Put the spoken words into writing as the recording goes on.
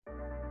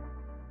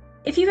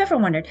If you've ever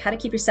wondered how to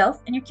keep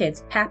yourself and your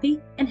kids happy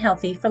and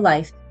healthy for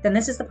life, then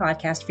this is the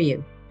podcast for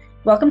you.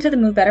 Welcome to the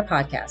Move Better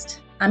podcast.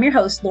 I'm your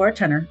host, Laura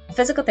Turner, a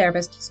physical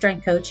therapist,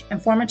 strength coach,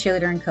 and former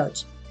cheerleader and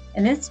coach.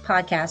 In this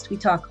podcast, we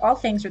talk all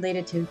things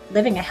related to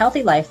living a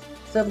healthy life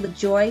filled with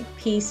joy,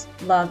 peace,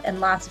 love, and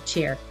lots of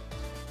cheer.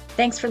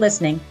 Thanks for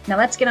listening. Now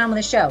let's get on with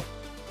the show.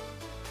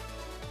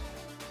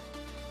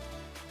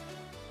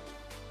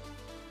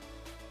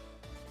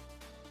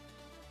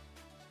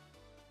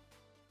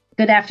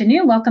 Good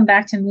afternoon. Welcome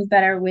back to Move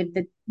Better with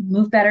the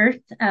Move Better.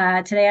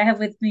 Today I have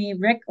with me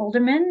Rick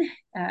Olderman.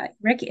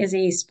 Rick is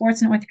a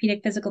sports and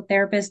orthopedic physical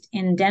therapist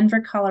in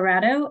Denver,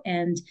 Colorado,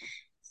 and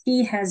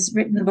he has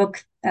written the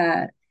book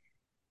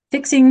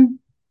Fixing.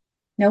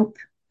 Nope,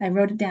 I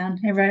wrote it down.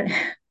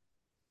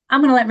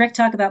 I'm going to let Rick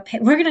talk about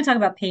pain. We're going to talk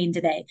about pain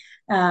today,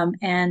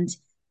 and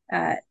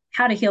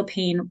how to heal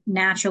pain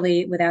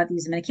naturally without the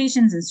use of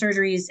medications and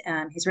surgeries.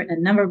 He's written a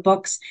number of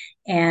books,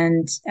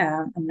 and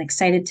I'm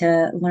excited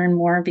to learn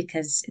more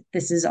because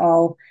this is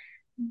all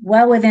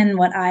well within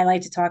what I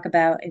like to talk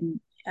about and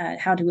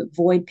how to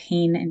avoid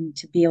pain and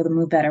to be able to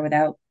move better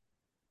without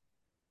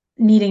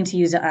needing to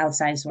use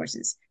outside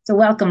sources. So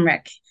welcome,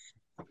 Rick.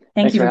 Thank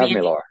Thanks you for for having being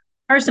me, here. Laura.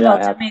 First of Yeah, all,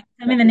 tell me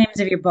the happy. names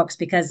of your books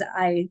because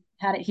I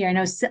had it here. I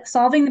know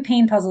Solving the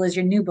Pain Puzzle is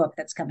your new book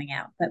that's coming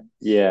out, but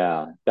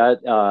Yeah,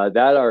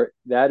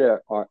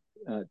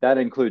 that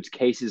includes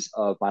cases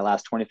of my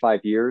last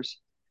 25 years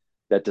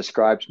that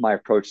describes my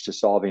approach to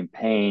solving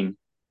pain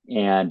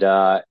and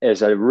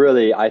is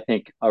I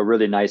think, a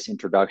really nice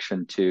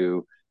introduction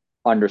to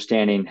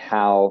understanding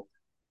how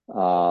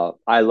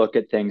I look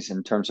at things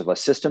in terms of a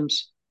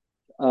systems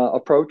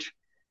approach,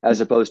 as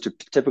opposed to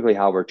typically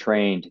how we're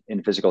trained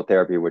in physical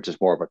therapy, which is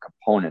more of a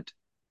component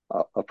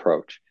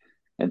approach.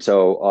 And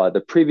so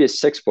the previous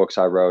six books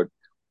I wrote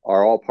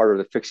are all part of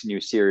the Fixing You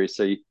series.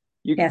 So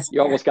yes, you they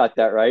are. almost got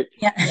that right.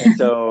 Yeah.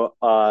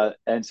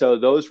 And so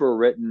those were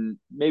written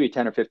maybe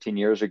 10 or 15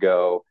 years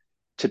ago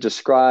to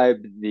describe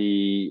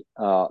the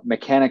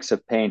mechanics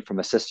of pain from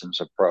a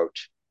systems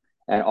approach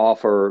and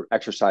offer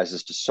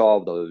exercises to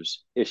solve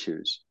those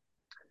issues.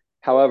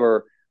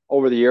 However,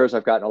 over the years,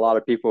 I've gotten a lot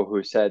of people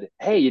who said,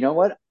 "Hey, you know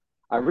what?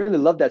 I really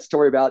love that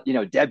story about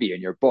Debbie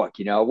in your book.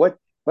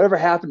 Whatever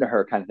happened to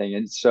her, kind of thing."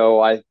 And so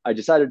I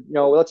decided,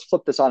 let's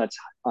flip this on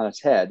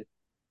its head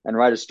and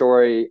write a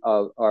story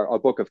of or a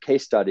book of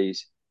case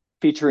studies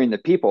featuring the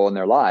people in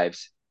their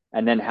lives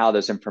and then how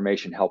this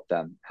information helped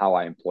them, how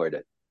I employed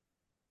it.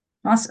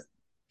 Awesome.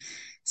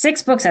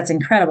 Six books, that's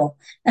incredible.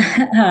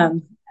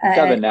 um, uh,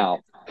 Seven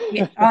now.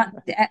 yeah,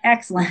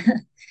 excellent.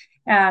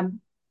 Um,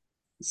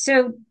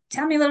 so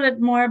tell me a little bit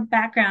more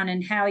background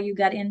and how you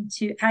got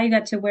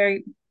to where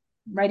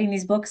writing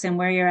these books and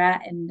where you're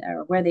at and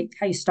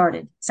how you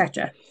started,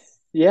 etc.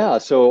 Yeah,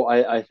 so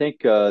I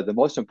think the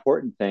most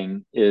important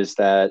thing is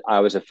that I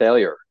was a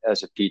failure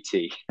as a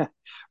PT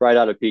right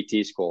out of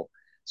PT school.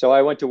 So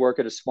I went to work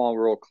at a small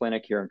rural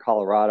clinic here in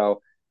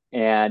Colorado,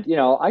 and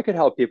I could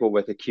help people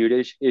with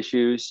acute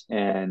issues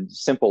and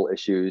simple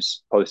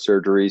issues, post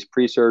surgeries,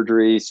 pre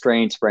surgeries,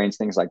 strains, sprains,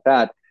 things like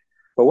that.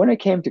 But when it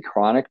came to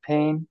chronic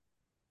pain,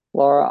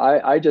 Laura,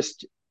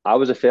 I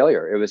was a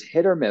failure. It was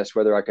hit or miss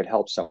whether I could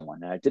help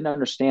someone. And I didn't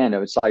understand. It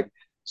was like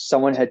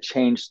someone had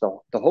changed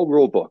the whole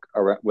rule book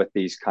with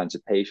these kinds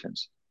of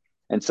patients.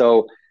 And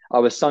so I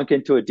was sunk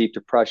into a deep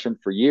depression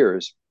for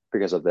years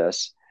because of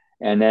this.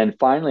 And then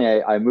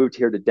finally, I moved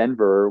here to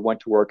Denver,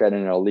 went to work at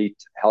an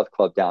elite health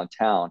club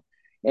downtown.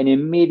 And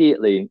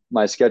immediately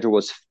my schedule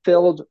was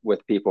filled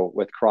with people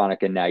with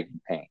chronic and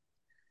nagging pain.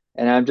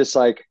 And I'm just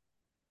like,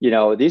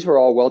 these were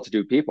all well to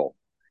do people.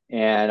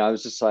 And I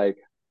was just like,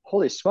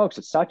 holy smokes,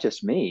 it's not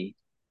just me.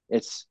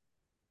 It's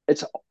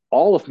it's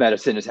all of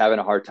medicine is having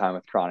a hard time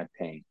with chronic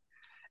pain.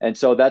 And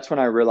so that's when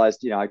I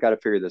realized, I got to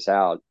figure this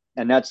out.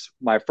 And that's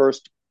my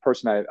first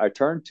person I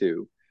turned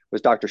to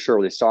was Dr.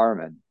 Shirley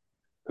Sarman,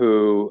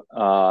 who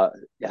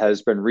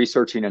has been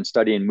researching and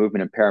studying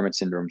movement impairment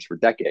syndromes for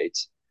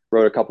decades,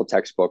 wrote a couple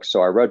textbooks.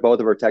 So I read both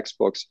of her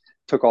textbooks,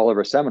 took all of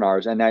her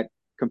seminars, and that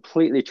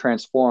completely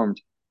transformed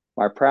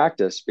my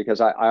practice because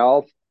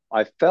I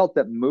felt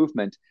that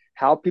movement,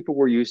 how people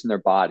were using their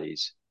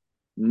bodies,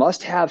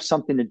 must have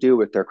something to do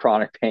with their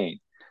chronic pain.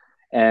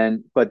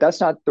 But that's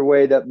not the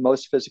way that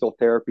most physical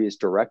therapy is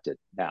directed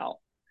now.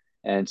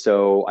 And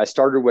so I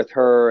started with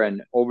her,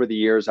 and over the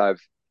years, I've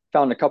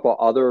found a couple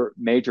other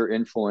major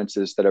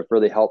influences that have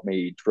really helped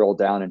me drill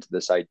down into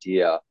this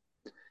idea.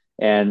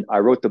 And I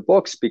wrote the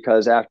books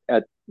because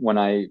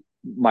when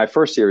my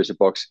first series of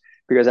books,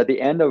 because at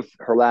the end of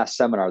her last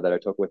seminar that I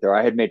took with her,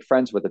 I had made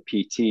friends with a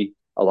PT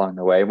along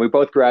the way, and we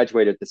both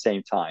graduated at the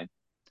same time.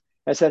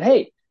 I said,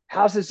 "Hey,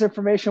 how's this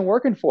information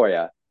working for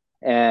you?"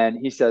 And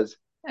he says,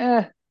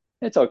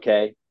 it's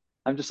okay.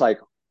 I'm just like,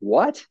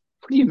 what?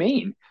 What do you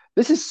mean?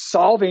 This is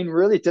solving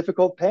really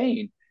difficult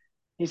pain.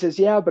 He says,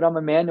 yeah, but I'm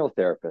a manual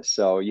therapist.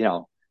 So,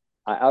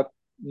 I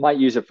might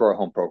use it for a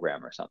home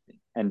program or something.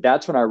 And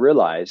that's when I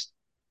realized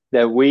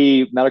that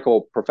we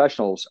medical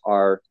professionals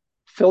are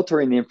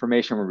filtering the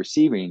information we're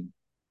receiving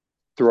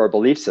through our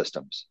belief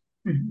systems.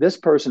 Mhm. This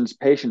person's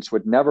patients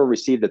would never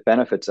receive the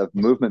benefits of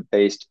movement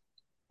based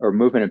or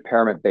movement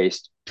impairment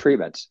based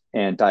treatments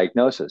and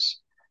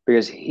diagnosis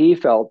because he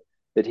felt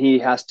that he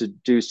has to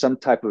do some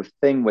type of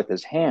thing with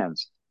his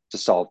hands to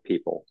solve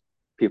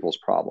people's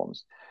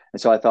problems.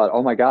 And so I thought,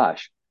 oh my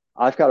gosh,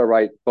 I've got to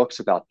write books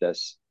about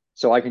this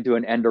so I can do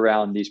an end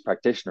around these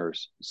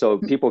practitioners so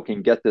people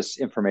can get this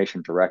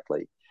information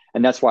directly.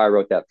 And that's why I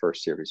wrote that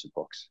first series of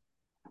books.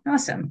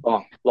 Awesome.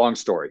 Long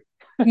story.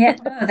 Yeah,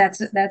 no,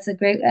 that's a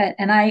great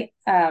and I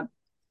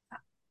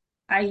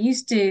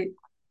used to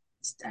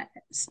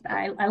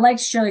I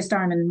liked Shirley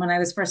Starman when I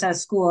was first out of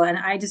school, and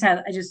I just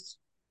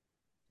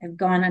have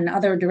gone in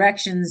other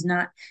directions,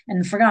 not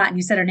and forgotten.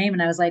 You said her name,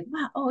 and I was like,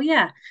 wow, oh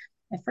yeah,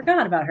 I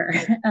forgot about her.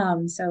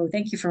 So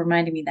thank you for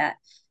reminding me that.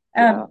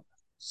 Yeah. Um,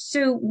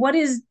 so what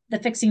is the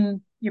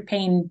fixing your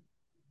pain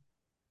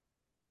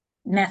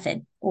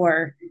method,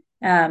 or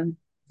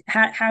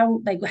how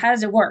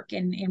does it work,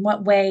 and in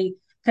what way?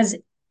 Because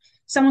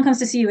someone comes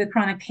to see you with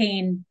chronic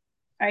pain,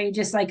 are you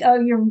just like, oh,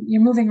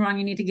 you're moving wrong,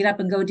 you need to get up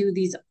and go do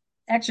these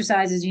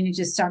exercises, you need to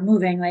just start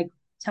moving? Like,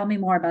 tell me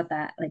more about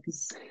that. Like,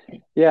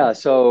 Yeah.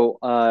 So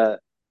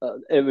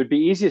it would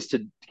be easiest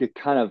to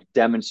kind of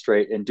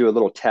demonstrate and do a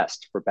little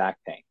test for back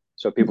pain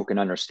so people can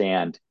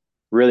understand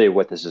really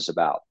what this is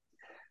about.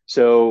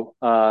 So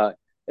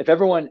if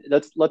everyone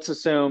let's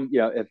assume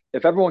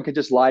if everyone could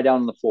just lie down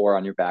on the floor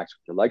on your backs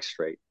with your legs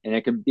straight, and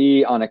it can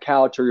be on a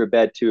couch or your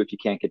bed too if you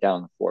can't get down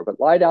on the floor, but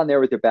lie down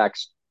there with your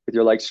backs with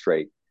your legs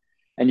straight,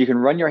 and you can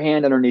run your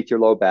hand underneath your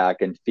low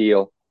back and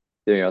feel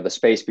the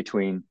space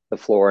between the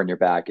floor and your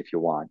back if you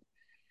want.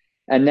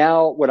 And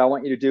now what I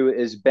want you to do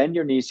is bend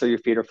your knees so your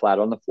feet are flat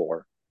on the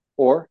floor,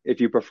 or if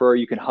you prefer,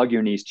 you can hug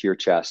your knees to your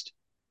chest,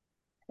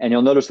 and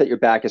you'll notice that your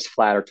back is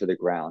flatter to the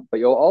ground, but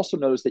you'll also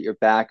notice that your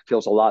back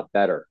feels a lot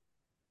better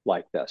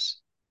like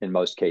this in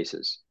most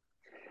cases.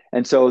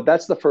 And so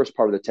that's the first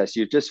part of the test.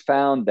 You've just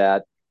found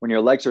that when your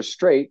legs are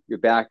straight, your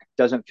back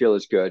doesn't feel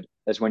as good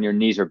as when your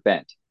knees are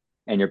bent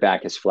and your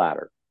back is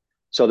flatter.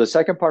 So the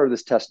second part of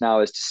this test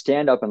now is to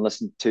stand up and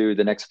listen to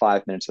the next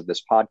 5 minutes of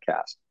this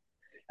podcast.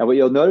 And what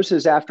you'll notice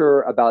is after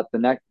about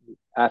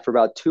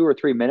 2 or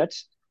 3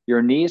 minutes,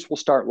 your knees will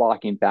start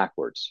locking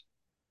backwards.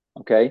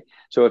 Okay.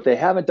 So if they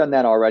haven't done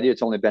that already,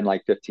 it's only been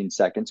like 15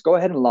 seconds. Go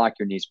ahead and lock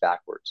your knees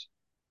backwards.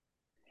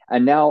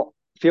 And now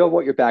feel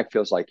what your back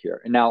feels like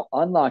here. And now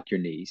unlock your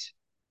knees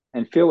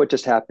and feel what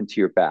just happened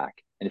to your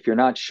back. And if you're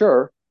not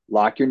sure,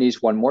 lock your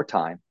knees one more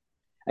time.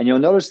 And you'll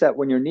notice that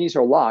when your knees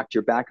are locked,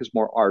 your back is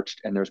more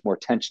arched and there's more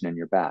tension in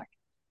your back.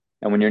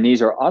 And when your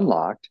knees are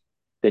unlocked,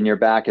 then your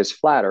back is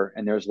flatter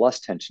and there's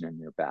less tension in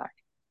your back.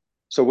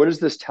 So what is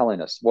this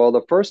telling us? Well,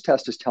 the first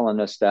test is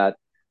telling us that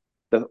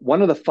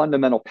one of the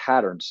fundamental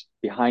patterns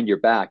behind your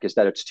back is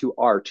that it's too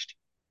arched,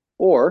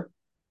 or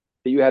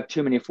that you have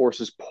too many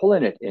forces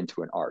pulling it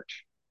into an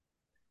arch.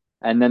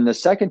 And then the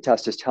second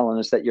test is telling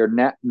us that your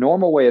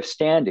normal way of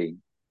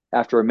standing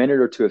after a minute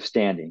or two of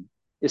standing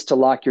is to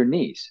lock your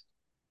knees.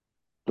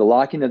 The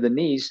locking of the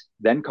knees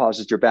then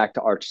causes your back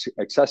to arch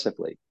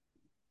excessively,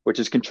 which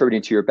is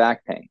contributing to your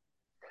back pain.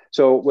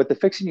 So what the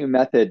Fixing You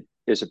method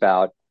is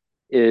about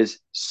is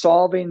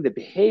solving the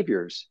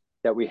behaviors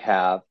that we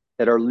have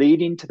that are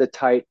leading to the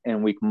tight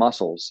and weak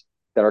muscles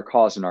that are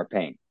causing our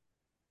pain.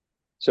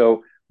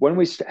 So when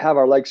we have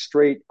our legs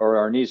straight or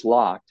our knees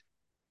locked,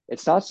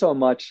 it's not so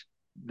much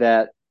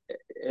that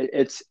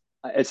it's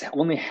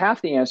only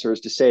half the answer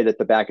is to say that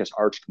the back is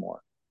arched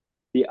more.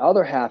 The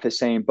other half is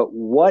saying, but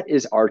what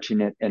is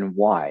arching it and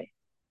why?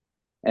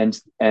 And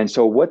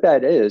so what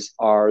that is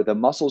are the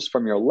muscles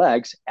from your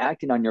legs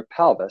acting on your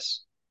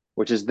pelvis,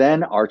 which is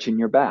then arching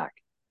your back.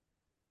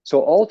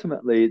 So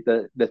ultimately,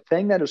 the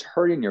thing that is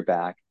hurting your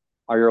back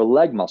are your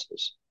leg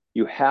muscles.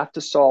 You have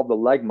to solve the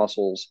leg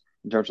muscles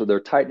in terms of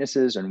their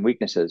tightnesses and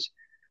weaknesses.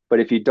 But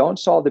if you don't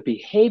solve the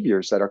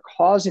behaviors that are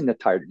causing the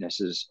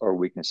tightnesses or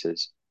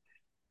weaknesses,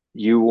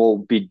 you will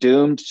be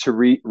doomed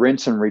to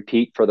rinse and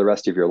repeat for the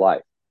rest of your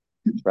life,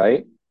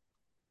 right?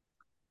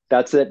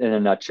 That's it in a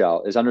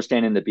nutshell, is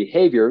understanding the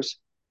behaviors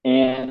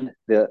and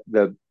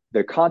the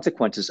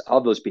consequences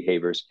of those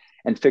behaviors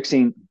and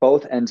fixing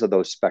both ends of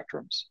those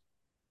spectrums.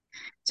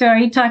 so are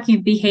you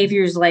talking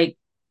behaviors like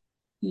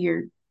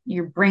your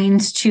your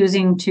brain's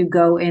choosing to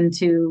go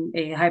into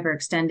a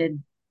hyperextended,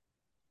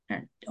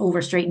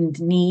 over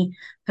straightened knee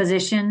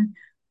position,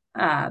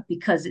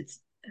 because it's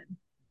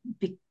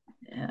be,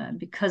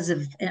 because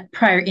of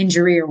prior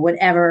injury or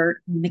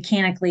whatever?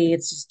 Mechanically,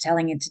 it's just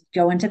telling it to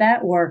go into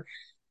that, or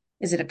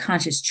is it a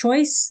conscious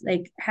choice?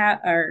 Like, how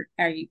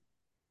are you,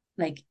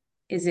 like,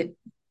 is it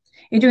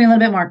you're doing a little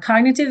bit more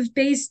cognitive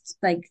based,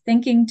 like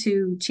thinking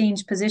to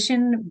change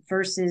position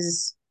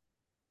versus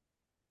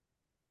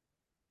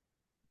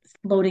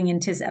floating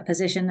into a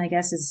position? I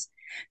guess is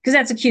because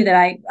that's a cue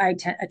that I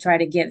try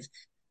to give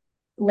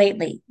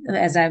lately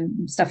as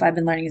I'm stuff I've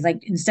been learning is like,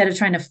 instead of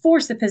trying to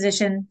force the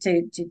position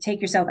to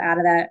take yourself out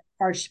of that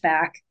arched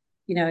back,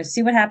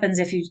 see what happens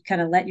if you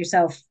kind of let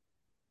yourself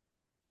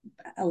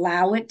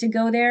allow it to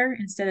go there,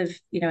 instead of,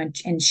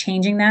 and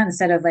changing that,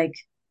 instead of like,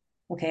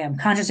 okay, I'm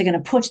consciously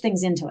going to push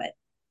things into it.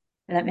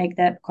 Did that make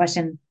that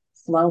question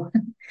flow?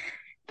 Um,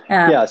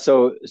 Yeah,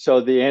 so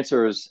the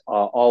answer is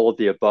all of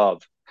the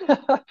above.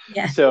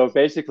 yeah, So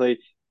basically,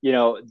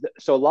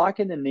 so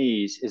locking the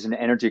knees is an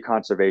energy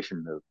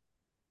conservation move.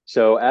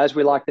 So as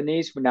we lock the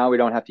knees, now we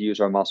don't have to use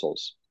our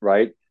muscles,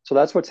 right? So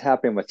that's what's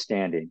happening with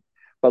standing.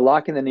 But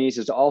locking the knees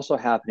is also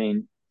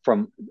happening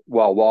from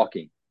while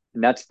walking.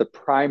 And that's the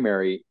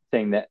primary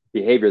thing, that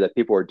behavior that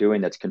people are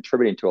doing that's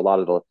contributing to a lot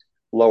of the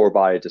lower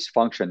body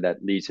dysfunction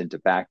that leads into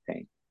back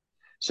pain.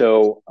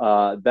 So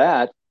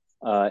that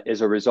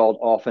is a result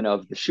often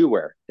of the shoe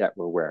wear that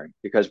we're wearing,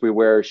 because we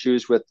wear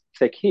shoes with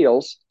thick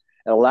heels.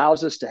 It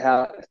allows us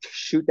to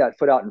shoot that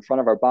foot out in front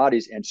of our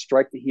bodies and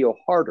strike the heel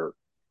harder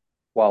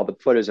while the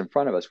foot is in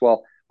front of us.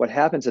 Well, what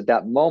happens at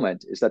that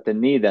moment is that the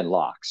knee then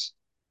locks.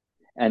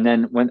 And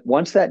then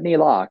once that knee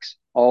locks,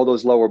 all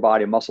those lower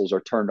body muscles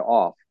are turned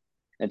off.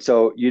 And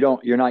so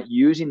you're not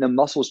using the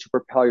muscles to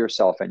propel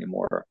yourself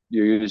anymore.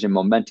 You're using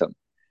momentum.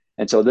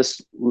 And so this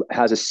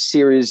has a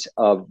series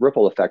of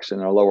ripple effects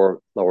in our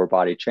lower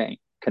body chain,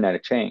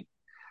 kinetic chain.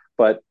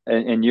 But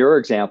in your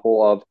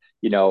example of,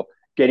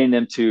 getting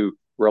them to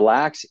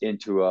relax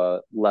into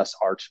a less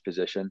arched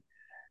position,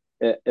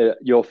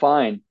 you'll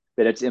find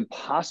that it's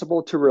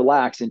impossible to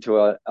relax into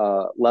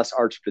a less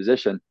arched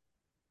position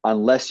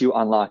unless you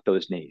unlock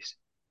those knees.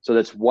 So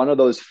that's one of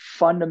those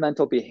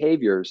fundamental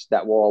behaviors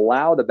that will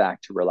allow the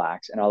back to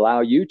relax and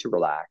allow you to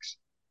relax.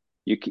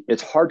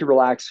 It's hard to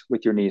relax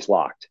with your knees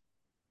locked,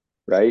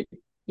 right?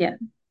 yeah,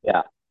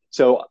 Yeah.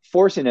 So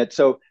forcing it.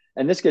 So,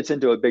 and this gets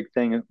into a big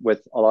thing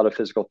with a lot of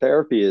physical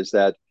therapy is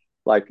that,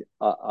 like,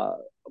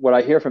 what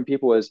I hear from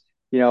people is,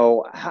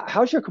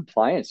 how's your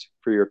compliance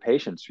for your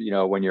patients,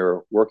 when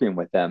you're working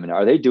with them, and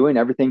are they doing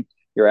everything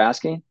you're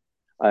asking?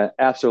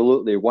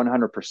 Absolutely,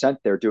 100%.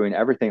 They're doing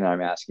everything that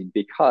I'm asking,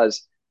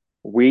 because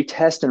we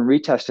test and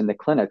retest in the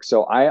clinic.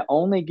 So I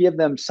only give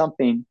them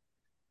something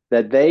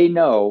that they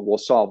know will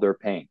solve their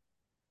pain.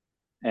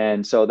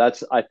 And so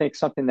that's, I think,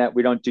 something that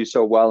we don't do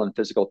so well in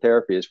physical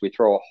therapy is we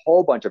throw a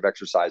whole bunch of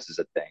exercises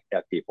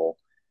at people,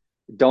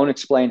 don't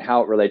explain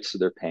how it relates to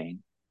their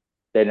pain.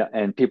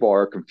 And people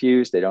are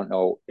confused. They don't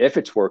know if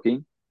it's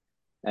working.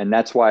 And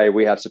that's why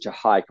we have such a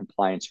high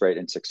compliance rate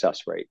and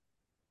success rate.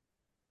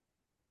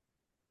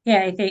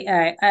 yeah. I think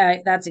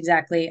that's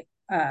exactly.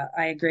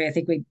 I agree. I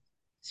think we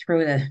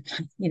throw the,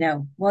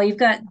 well, you've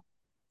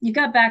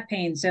got back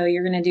pain, so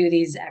you're going to do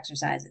these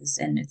exercises,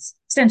 and it's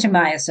extension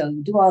bias. So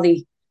do all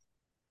these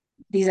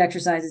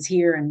exercises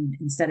here and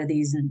instead of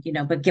these, and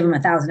but give them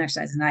 1,000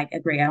 exercises. And I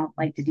agree. I don't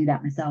like to do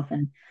that myself.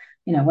 And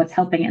what's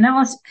helping. And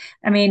also,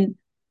 I mean,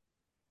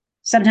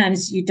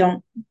 sometimes you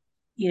don't,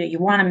 you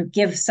want to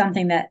give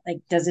something that, like,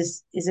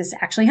 is this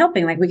actually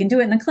helping? Like, we can do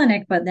it in the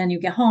clinic, but then you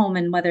get home,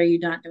 and whether you're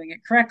not doing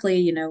it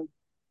correctly,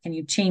 can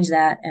you change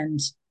that? And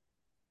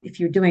if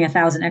you're doing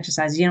 1,000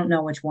 exercises, you don't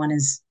know which one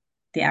is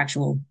the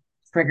actual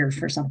trigger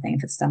for something.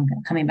 If it's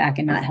coming back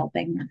and not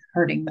helping,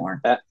 hurting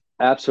more.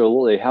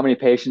 Absolutely. How many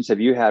patients have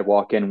you had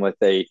walk in with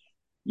you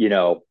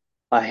know,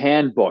 a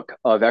handbook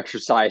of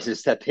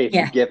exercises that they've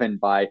been Yeah. given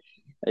by,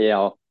 you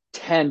know,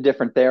 10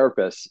 different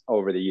therapists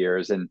over the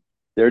years, and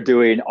they're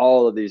doing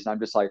all of these. And I'm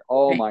just like,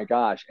 oh Right. my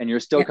gosh. And you're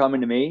still Yeah.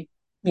 coming to me?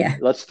 Yeah.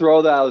 Let's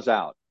throw those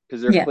out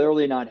because they're Yeah.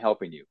 clearly not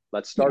helping you.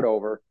 Let's Yeah. start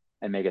over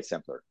and make it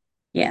simpler.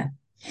 Yeah.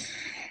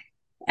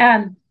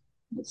 Um,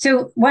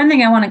 so one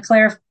thing I want to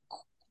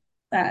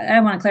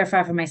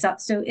clarify for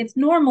myself. So it's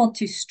normal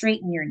to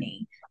straighten your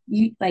knee.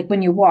 You like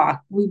when you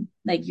walk, we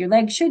like your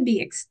leg should be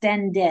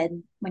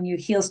extended when you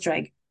heel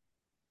strike,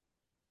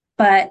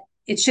 but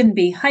it shouldn't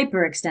be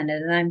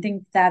hyperextended. And I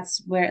think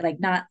that's where, like,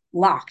 not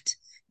locked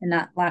and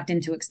not locked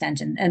into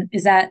extension. And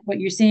is that what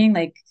you're seeing?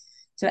 Like,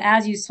 so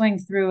as you swing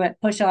through it,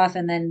 push off,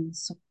 and then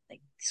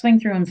like, swing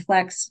through and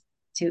flex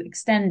to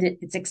extend it,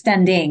 it's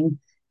extending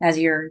as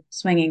you're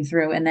swinging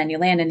through, and then you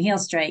land in heel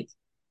strike.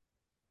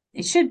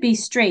 It should be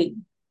straight,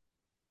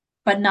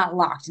 but not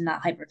locked and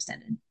not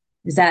hyperextended.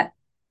 Is that,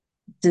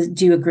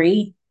 do you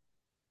agree?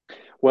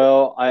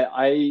 Well,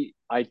 I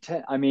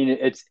mean,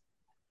 it's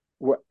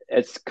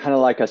kind of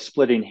like a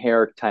splitting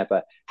hair type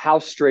of how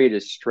straight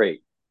is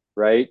straight,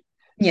 right?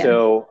 Yeah.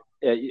 So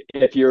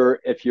if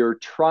you're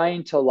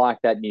trying to lock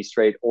that knee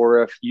straight,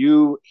 or if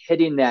you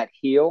hitting that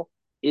heel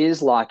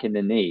is locking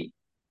the knee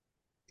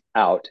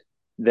out,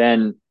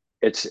 then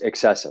it's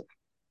excessive,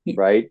 Yeah.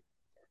 right?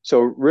 So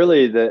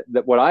really,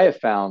 what I have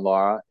found,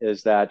 Laura,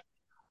 is that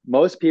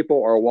most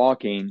people are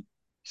walking,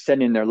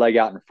 sending their leg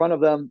out in front of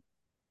them,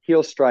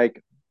 heel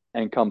strike,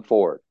 and come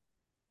forward.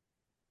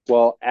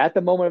 Well, at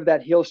the moment of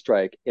that heel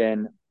strike,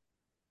 in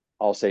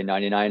I'll say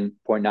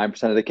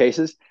 99.9% of the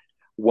cases,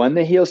 when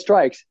the heel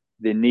strikes,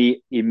 the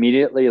knee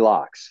immediately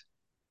locks,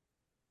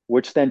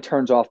 which then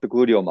turns off the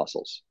gluteal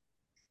muscles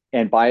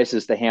and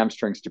biases the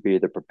hamstrings to be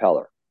the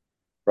propeller,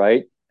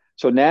 right?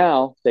 So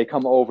now they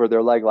come over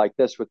their leg like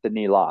this with the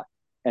knee locked,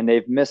 and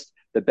they've missed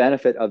the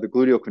benefit of the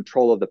gluteal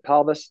control of the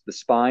pelvis, the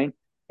spine,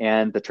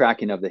 and the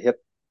tracking of the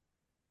hip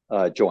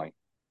joint.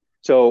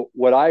 So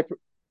what I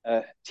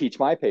teach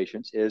my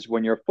patients is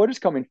when your foot is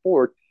coming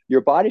forward,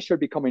 your body should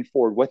be coming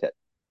forward with it.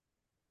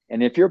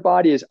 And if your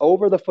body is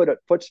over the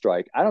foot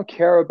strike, I don't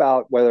care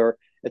about whether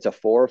it's a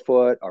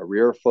forefoot, a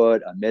rear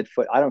foot, a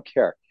midfoot. I don't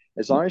care.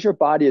 As long as your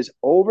body is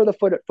over the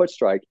foot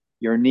strike,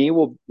 your knee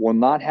will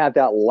not have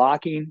that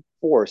locking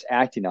force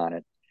acting on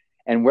it.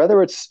 And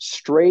whether it's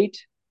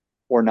straight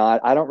or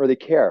not, I don't really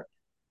care.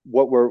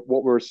 What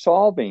we're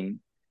solving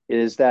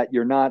is that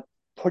you're not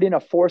putting a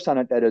force on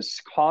it that is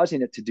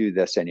causing it to do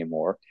this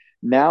anymore.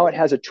 Now it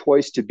has a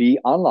choice to be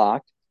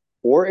unlocked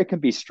or it can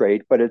be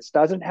straight, but it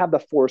doesn't have the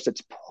force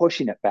that's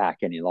pushing it back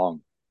any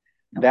longer.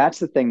 Okay. That's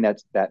the thing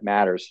that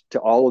matters to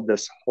all of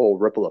this whole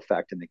ripple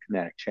effect in the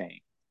kinetic chain,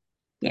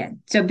 Yeah.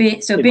 So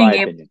in my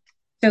opinion.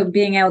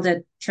 being able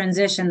to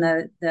transition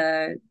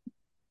the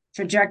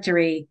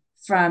trajectory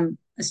from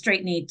a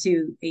straight knee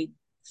to a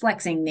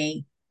flexing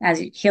knee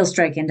as you heel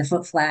strike into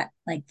foot flat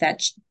like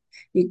that,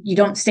 you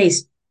don't stay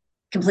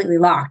completely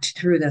locked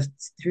through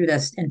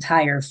this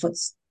entire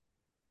foot's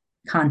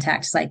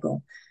contact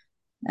cycle.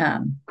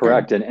 Then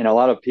Correct. And a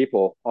lot of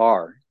people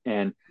are.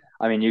 And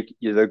I mean,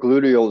 the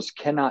gluteals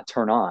cannot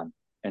turn on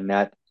in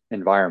that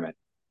environment.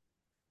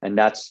 And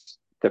that's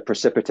the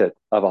precipitate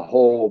of a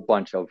whole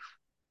bunch of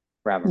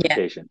yeah,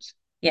 ramifications.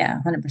 yeah,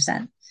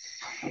 100%.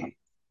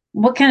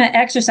 What kind of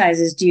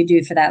exercises do you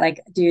do for that? Like,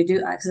 do you do,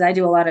 because I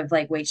do a lot of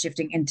like weight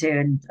shifting into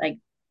and like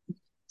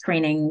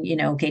training,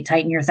 okay,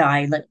 tighten your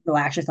thigh,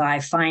 relax your thigh,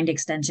 find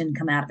extension,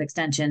 come out of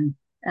extension,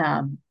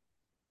 um,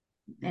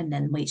 and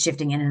then weight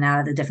shifting in and out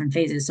of the different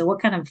phases. So, what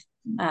kind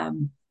of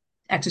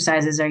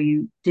exercises are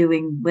you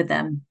doing with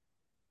them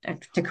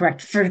to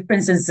correct, for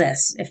instance,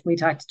 this, if we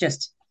talked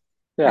just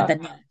at Yeah. the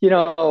knee?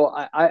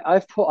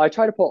 I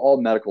try to pull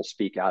all medical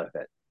speak out of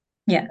it.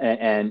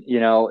 Yeah.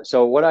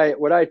 So what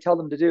I tell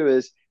them to do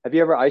is, have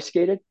you ever ice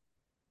skated?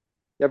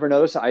 You ever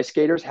notice that ice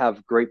skaters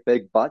have great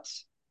big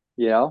butts?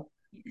 You know,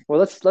 well,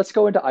 let's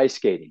go into ice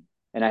skating,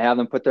 and I have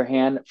them put their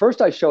hand.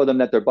 First, I show them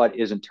that their butt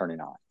isn't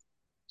turning on.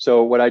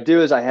 So what I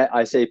do is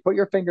I say, put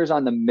your fingers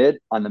on the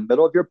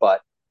middle of your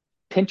butt,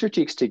 pinch your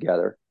cheeks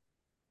together,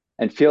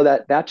 and feel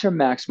that that's your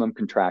maximum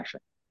contraction.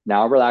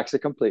 Now relax it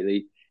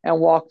completely and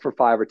walk for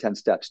 5 or 10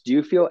 steps. Do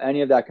you feel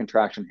any of that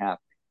contraction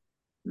happen?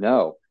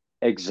 No,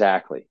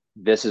 exactly.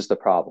 This is the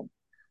problem.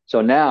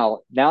 So now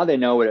they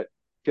know what it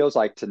feels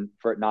like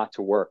for it not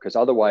to work, because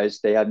otherwise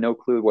they have no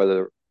clue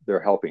whether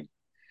they're helping.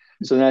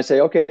 So then I say,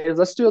 okay,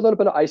 let's do a little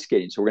bit of ice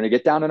skating. So we're going to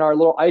get down in our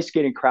little ice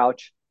skating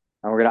crouch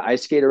and we're going to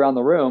ice skate around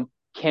the room.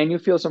 Can you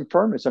feel some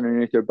firmness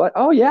underneath your butt?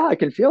 Oh, yeah, I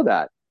can feel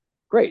that.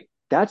 Great.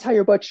 That's how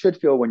your butt should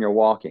feel when you're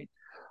walking.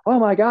 Oh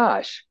my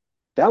gosh,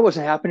 that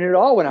wasn't happening at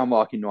all when I'm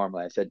walking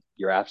normally. I said,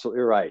 you're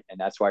absolutely right. And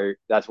that's what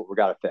we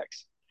got to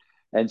fix.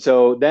 And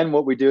so then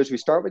what we do is we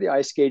start with the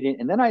ice skating,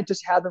 and then I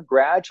just have them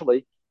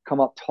gradually come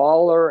up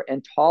taller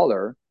and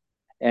taller,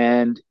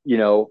 and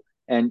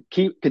and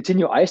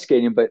continue ice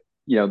skating, but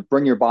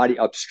bring your body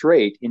up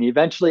straight, and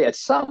eventually at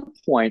some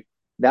point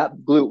that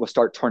glute will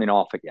start turning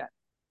off again.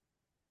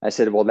 I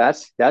said, well,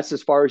 that's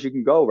as far as you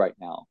can go right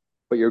now,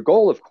 but your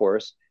goal, of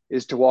course,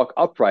 is to walk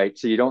upright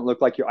so you don't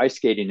look like you're ice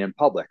skating in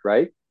public,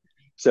 right?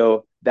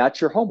 So that's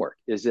your homework.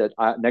 Is that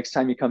next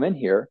time you come in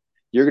here,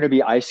 you're going to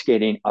be ice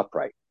skating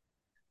upright.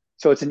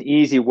 So it's an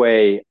easy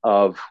way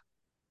of,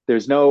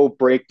 there's no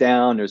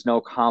breakdown, there's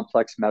no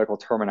complex medical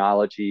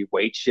terminology,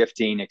 weight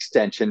shifting,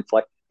 extension,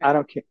 flex. I Right.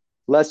 don't care.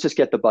 Let's just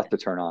get the butt to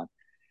turn on,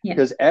 Yeah.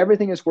 because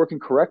everything is working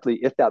correctly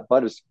if that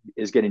butt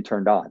is getting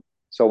turned on.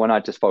 So why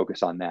not just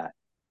focus on that?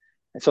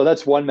 And so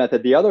that's one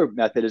method. The other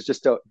method is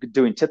just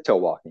doing tiptoe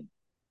walking.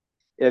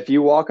 If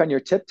you walk on your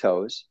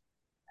tiptoes,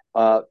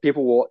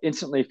 people will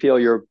instantly feel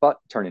your butt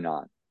turning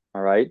on.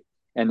 All right.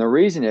 And the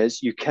reason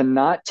is you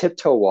cannot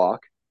tiptoe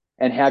walk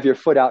and have your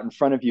foot out in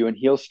front of you and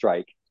heel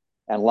strike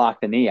and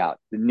lock the knee out.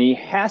 The knee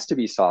has to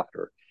be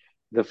softer.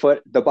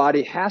 The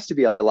body has to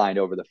be aligned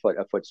over the foot,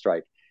 a foot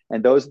strike.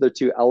 And those are the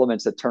two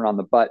elements that turn on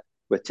the butt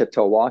with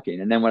tiptoe walking.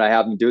 And then what I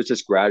have them do is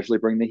just gradually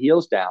bring the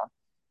heels down.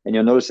 And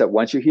you'll notice that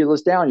once your heel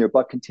is down, your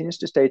butt continues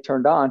to stay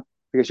turned on,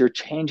 because you're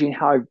changing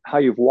how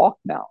you've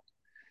walked now.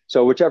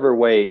 So whichever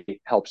way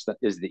helps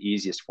is the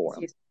easiest for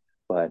them.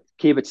 But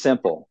keep it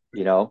simple.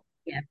 Yeah.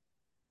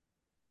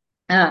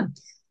 Um,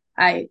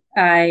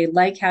 I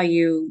like how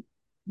you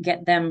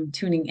get them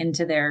tuning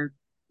into their,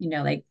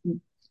 like,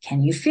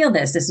 can you feel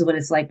this? This is what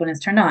it's like when it's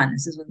turned on.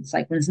 This is what it's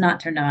like when it's not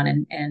turned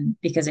on. And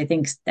because I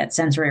think that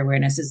sensory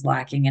awareness is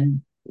lacking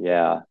in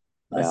Yeah.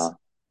 us,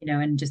 Yeah.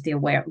 and just the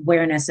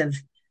awareness of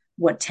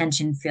what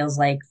tension feels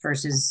like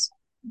versus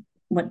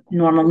what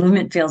normal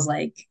movement feels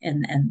like,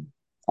 and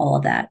all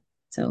of that.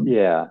 So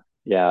Yeah.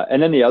 Yeah.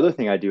 And then the other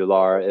thing I do,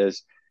 Laura,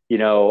 is, you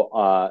know,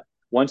 uh,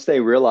 once they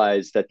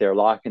realize that they're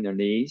locking their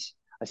knees,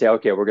 I say,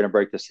 okay, we're going to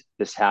break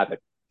this habit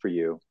for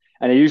you.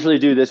 And I usually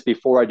do this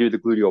before I do the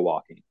gluteal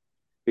walking, yeah,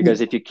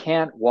 because if you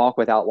can't walk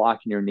without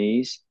locking your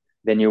knees,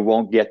 then you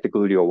won't get the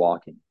gluteal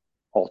walking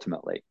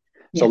ultimately.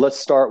 So yeah, let's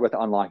start with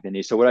unlocking the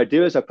knees. So what I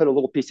do is I put a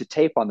little piece of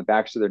tape on the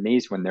backs of their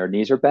knees when their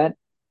knees are bent.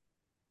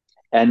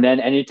 And then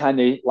anytime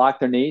they lock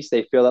their knees,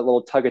 they feel that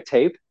little tug of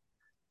tape.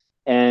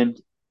 And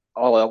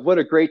oh, what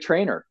a great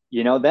trainer.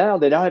 Now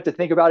they don't have to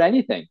think about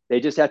anything. They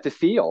just have to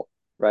feel,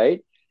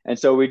 right? And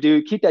so we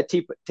do keep that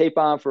tape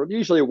on for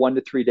usually 1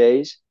 to 3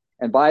 days.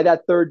 And by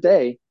that third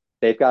day,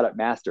 they've got it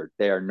mastered.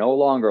 They are no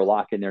longer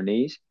locking their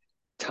knees.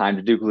 Time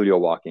to do gluteal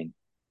walking.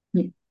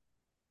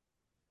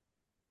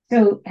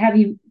 So have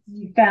you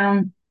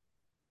found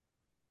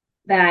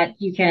that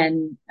you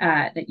can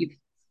that you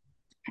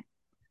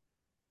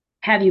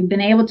have you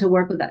been able to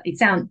work with it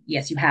sound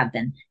yes you have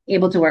been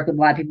able to work with a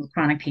lot of people with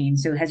chronic pain.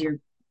 So has your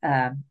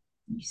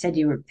you said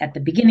you were at the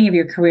beginning of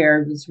your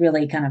career was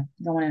really kind of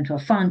going into a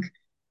funk.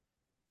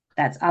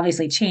 That's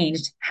obviously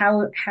changed.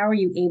 How are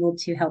you able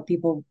to help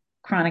people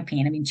chronic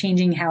pain? I mean,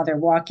 changing how they're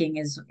walking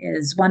is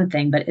one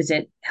thing, but is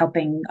it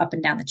helping up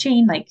and down the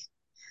chain? Like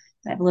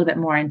dive a little bit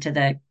more into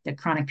the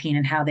chronic pain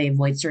and how they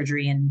avoid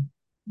surgery and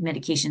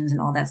medications and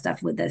all that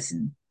stuff with this.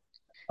 And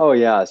Oh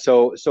yeah.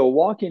 So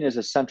walking is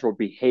a central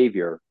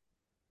behavior,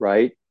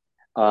 right?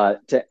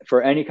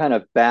 For any kind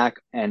of back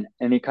and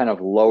any kind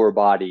of lower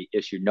body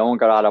issue. No one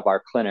got out of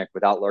our clinic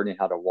without learning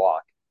how to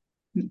walk.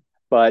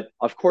 But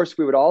of course,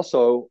 we would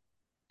also,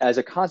 as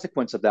a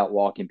consequence of that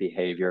walking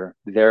behavior,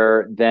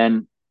 there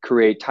then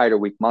create tighter,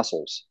 weak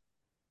muscles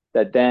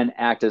that then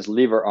act as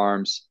lever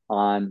arms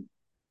on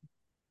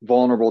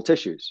vulnerable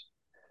tissues.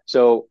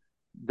 So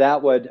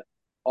that would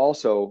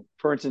also,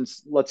 for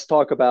instance, let's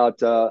talk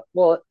about,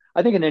 well,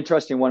 I think an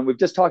interesting one, we've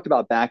just talked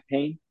about back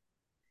pain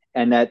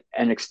and that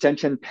an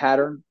extension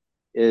pattern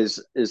is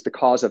the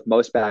cause of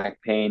most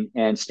back pain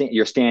and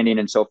you're standing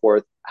and so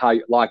forth, how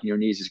you're locking your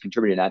knees is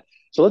contributing to that.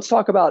 So let's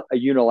talk about a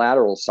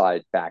unilateral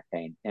side back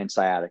pain and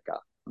sciatica.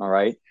 All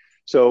right.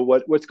 So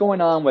what's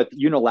going on with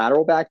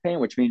unilateral back pain,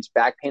 which means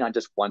back pain on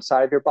just one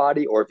side of your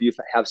body, or if you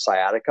have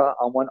sciatica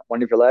on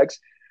one of your legs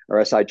or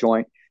a side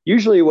joint,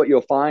 usually what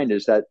you'll find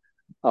is that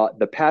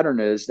the pattern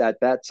is that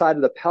that side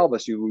of the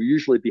pelvis you will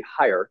usually be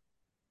higher,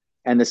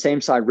 and the same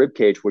side rib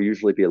cage will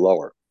usually be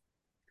lower.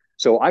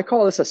 So I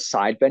call this a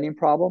side bending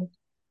problem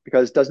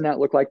because doesn't that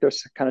look like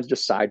there's kind of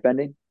just side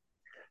bending?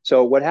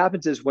 So what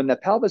happens is when the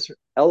pelvis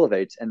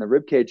elevates and the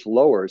rib cage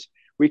lowers,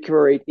 we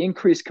create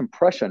increased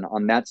compression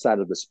on that side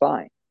of the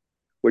spine,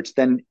 which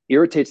then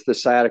irritates the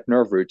sciatic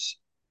nerve roots,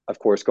 of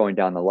course, going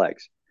down the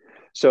legs.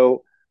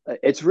 So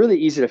it's really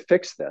easy to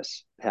fix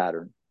this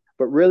pattern,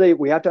 but really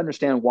we have to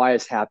understand why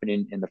it's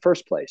happening in the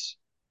first place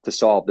to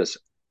solve this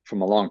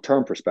from a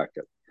long-term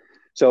perspective.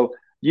 So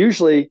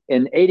usually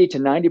in 80 to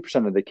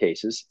 90% of the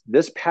cases,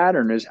 this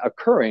pattern is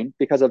occurring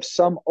because of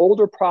some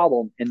older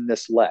problem in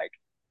this leg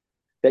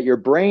that your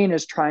brain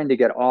is trying to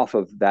get off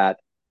of that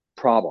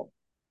problem.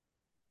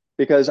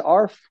 Because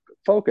our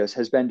focus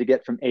has been to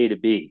get from A to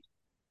B,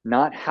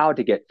 not how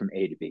to get from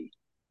A to B.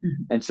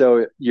 mm-hmm. And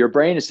so your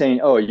brain is saying,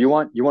 oh, you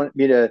want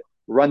me to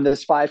run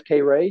this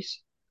 5K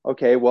race?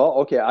 Okay, well,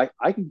 okay,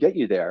 I can get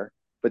you there,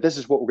 but this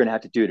is what we're going to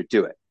have to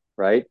do it,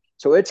 right?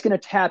 So it's going to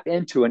tap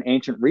into an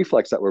ancient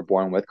reflex that we're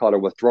born with called a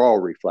withdrawal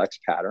reflex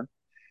pattern,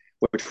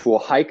 which will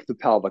hike the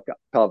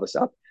pelvis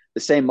up.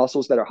 The same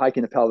muscles that are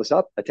hiking the pelvis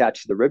up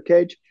attached to the rib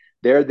cage,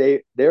 they're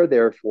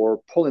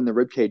therefore pulling the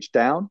rib cage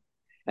down,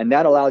 and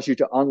that allows you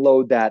to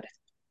unload that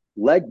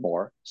leg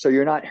more, so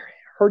you're not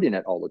hurting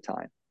it all the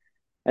time,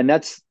 and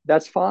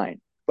that's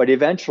fine. But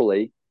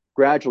eventually,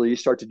 gradually, you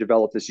start to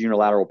develop this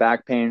unilateral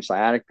back pain,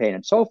 sciatic pain,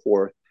 and so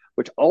forth,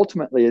 which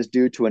ultimately is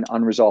due to an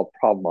unresolved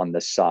problem on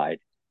this side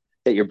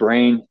that your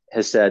brain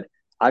has said,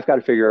 I've got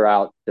to figure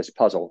out this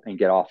puzzle and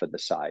get off of the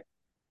side.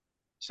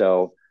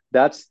 So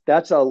that's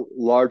a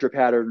larger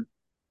pattern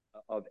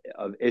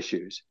of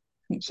issues.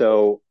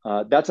 So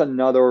that's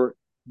another,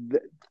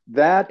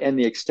 that and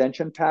the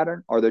extension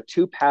pattern are the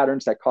two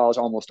patterns that cause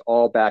almost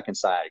all back and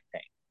sciatic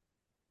pain,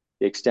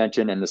 the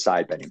extension and the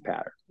side bending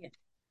pattern. Yeah.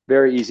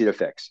 Very easy to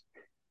fix,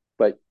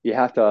 but you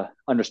have to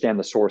understand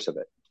the source of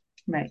it.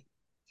 Right.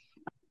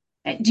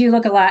 Do you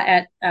look a lot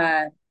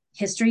at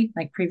history,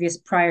 like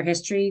prior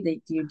history that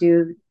you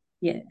do?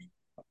 Yeah.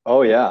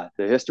 Oh yeah,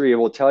 the history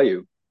will tell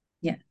you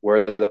yeah.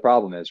 where the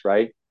problem is,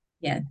 right?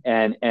 Yeah.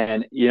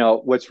 And you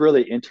know what's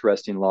really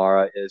interesting,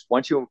 Laura, is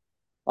once you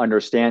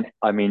understand,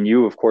 I mean,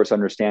 you of course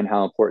understand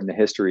how important the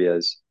history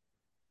is,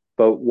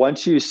 but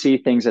once you see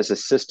things as a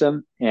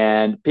system,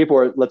 and people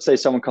are, let's say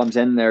someone comes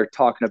in, they're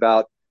talking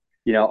about,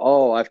 you know,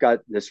 oh, I've got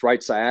this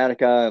right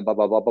sciatica, and blah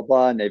blah blah blah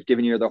blah, and they've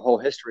given you their whole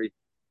history,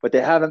 but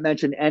they haven't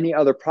mentioned any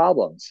other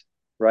problems,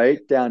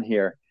 right down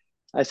here.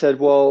 I said,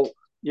 well,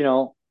 you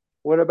know,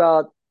 what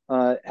about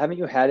haven't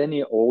you had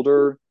any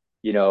older,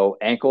 you know,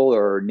 ankle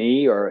or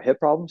knee or hip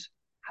problems?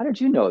 How did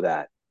you know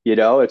that? You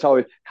know, it's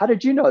always, how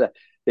did you know that?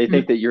 They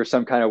think that you're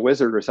some kind of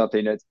wizard or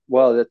something. It's,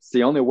 well, that's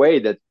the only way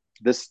that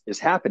this is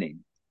happening,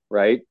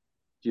 right?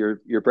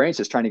 Your brain's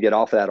just trying to get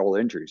off of that old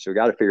injury. So we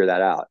got to figure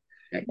that out.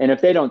 Right. And if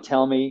they don't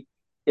tell me,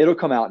 it'll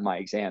come out in my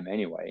exam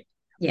anyway.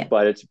 Yeah.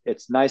 But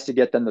it's nice to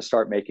get them to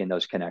start making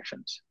those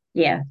connections.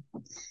 Yeah.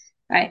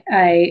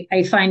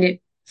 I find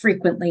it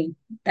frequently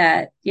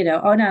that, you know,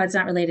 oh no, it's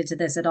not related to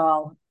this at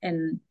all.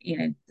 And,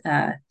 you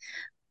know,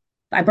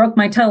 I broke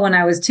my toe when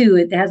I was 2.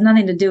 It has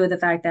nothing to do with the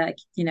fact that,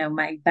 you know,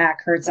 my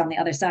back hurts on the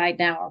other side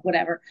now or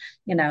whatever,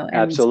 you know. And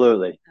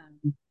absolutely.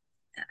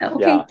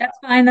 Okay, yeah. That's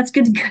fine. That's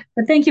good.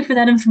 But thank you for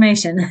that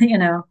information, you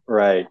know.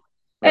 Right.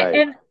 Right.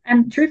 And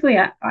And truthfully,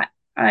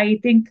 I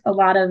think a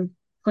lot of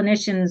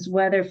clinicians,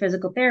 whether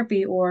physical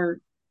therapy or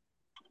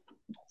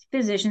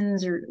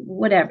physicians or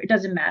whatever, it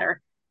doesn't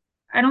matter.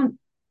 I don't,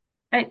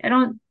 I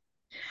don't,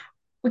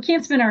 we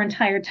can't spend our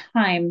entire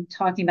time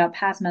talking about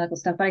past medical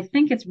stuff, but I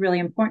think it's really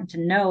important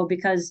to know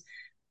because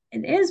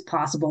it is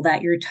possible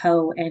that your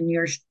toe and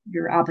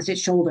your opposite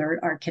shoulder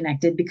are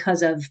connected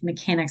because of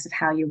mechanics of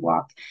how you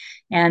walk.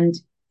 And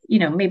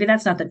maybe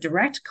that's not the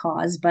direct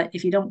cause, but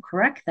if you don't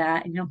correct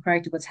that and you don't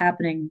correct what's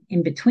happening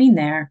in between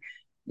there,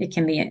 it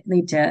can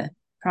lead to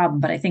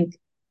problem. But I think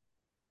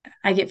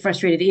I get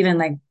frustrated even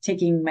like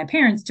taking my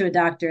parents to a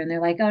doctor and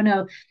they're like, "Oh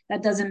no,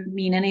 that doesn't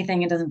mean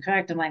anything. It doesn't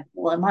correct." I'm like,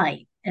 "Well, it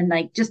might." And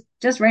like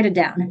just write it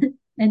down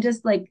and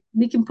just like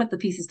we can put the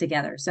pieces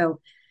together.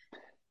 So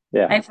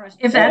Yeah.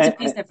 if that's a And,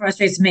 piece that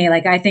frustrates me,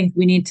 like I think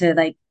we need to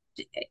like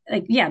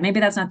yeah, maybe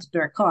that's not the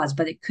direct cause,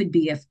 but it could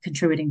be a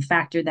contributing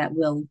factor that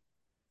will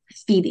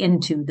feed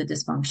into the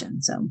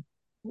dysfunction. So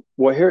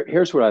well,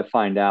 here's what I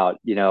find out.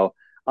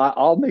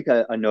 I'll make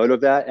a note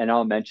of that and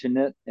I'll mention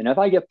it. And if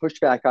I get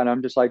pushed back on,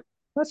 I'm just like,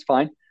 that's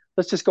fine.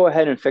 Let's just go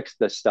ahead and fix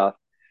this stuff.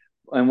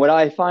 And what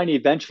I find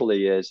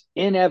eventually is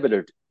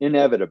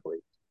inevitably,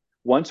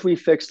 once we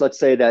fix, let's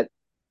say, that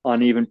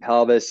uneven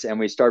pelvis and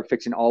we start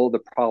fixing all of the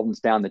problems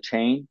down the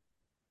chain,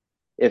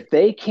 if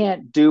they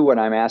can't do what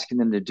I'm asking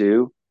them to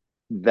do,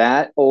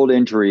 that old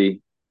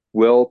injury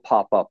will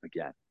pop up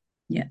again.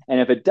 yeah,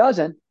 And if it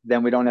doesn't,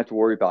 then we don't have to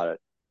worry about it.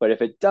 But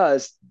if it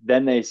does,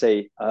 then they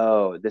say,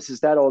 "Oh, this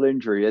is that old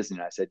injury, isn't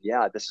it?" I said,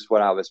 "Yeah, this is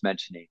what I was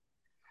mentioning."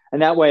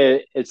 And that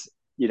way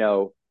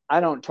I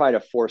don't try to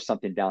force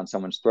something down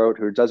someone's throat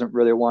who doesn't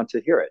really want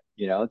to hear it.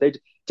 They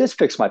just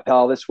fix my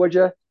pelvis, would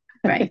you?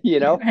 right,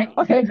 right,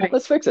 Okay, right,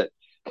 let's fix it.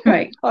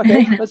 right.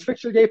 Okay, let's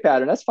fix your gait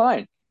pattern. That's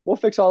fine. We'll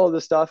fix all of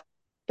this stuff.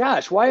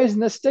 Gosh, why isn't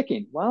this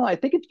sticking? Well, I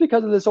think it's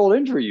because of this old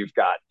injury you've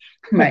got.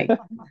 Right.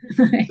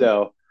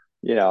 So,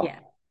 you know, Yeah,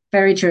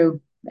 very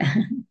true.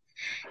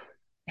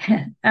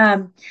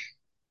 um,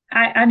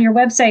 on your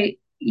website,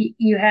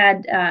 you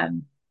had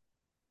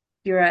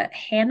you're a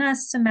Hannah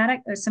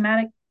somatic or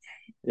somatic.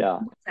 yeah.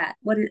 What's that?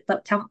 What is?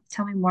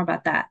 Tell me more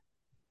about that.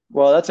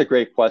 Well, that's a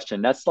great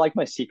question. That's like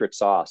my secret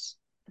sauce.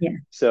 Yeah.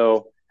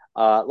 So,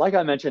 like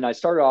I mentioned, I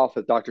started off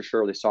with Dr.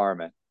 Shirley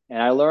Sarman,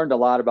 and I learned a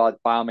lot about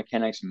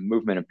biomechanics and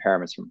movement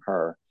impairments from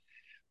her.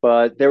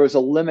 But there was a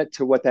limit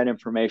to what that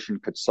information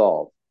could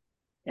solve.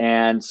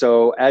 And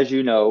so, as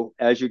you know,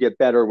 as you get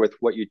better with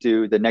what you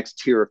do, the next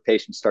tier of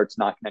patients starts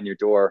knocking on your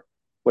door.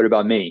 What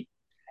about me?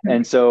 And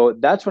Right. so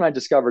that's when I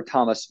discovered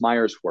Thomas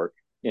Meyer's work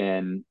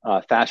in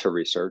fascia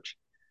research.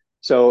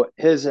 So,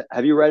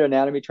 have you read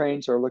Anatomy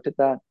Trains or looked at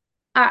that?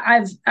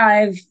 I've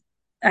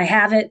I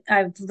have it.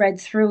 I've read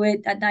through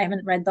it. I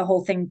haven't read the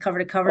whole thing cover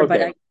to cover,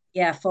 but Okay. I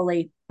yeah,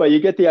 fully. But you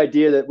get the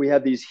idea that we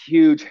have these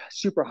huge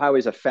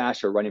superhighways of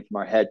fascia running from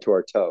our head to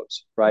our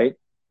toes, right?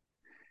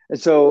 And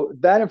so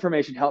that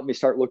information helped me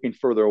start looking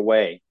further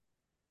away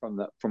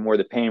from where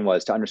the pain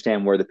was to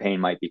understand where the pain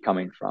might be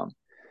coming from.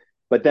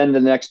 But then the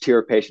next tier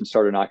of patients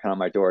started knocking on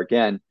my door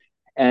again.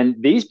 And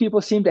these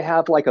people seemed to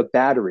have like a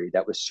battery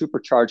that was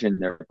supercharging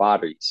their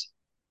bodies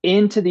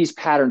into these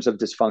patterns of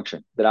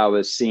dysfunction that I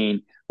was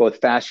seeing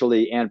both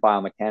fascially and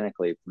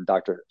biomechanically from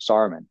Dr.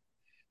 Sarman.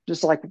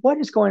 Just like, what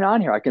is going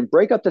on here? I can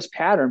break up this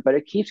pattern, but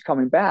it keeps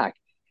coming back.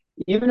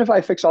 Even if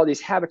I fix all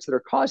these habits that are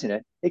causing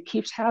it, it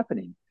keeps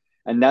happening.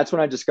 And that's when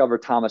I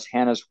discovered Thomas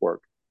Hanna's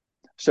work.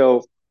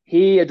 So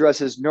he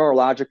addresses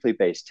neurologically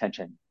based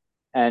tension.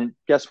 And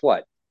guess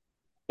what?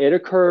 It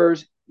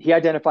occurs, he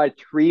identified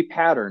three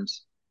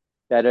patterns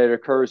that it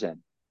occurs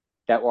in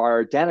that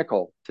are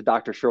identical to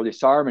Dr. Shirley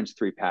Sarman's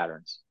three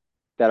patterns,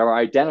 that are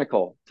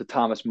identical to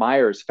Thomas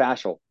Meyer's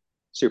fascial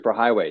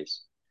superhighways.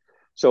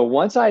 So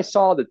once I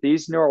saw that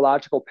these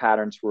neurological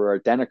patterns were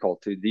identical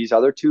to these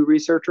other two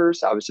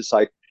researchers, I was just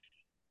like,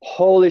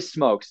 holy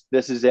smokes,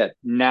 this is it.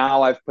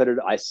 Now I've put it,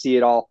 I see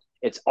it all.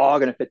 It's all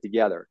going to fit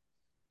together.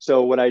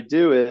 So what I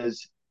do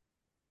is,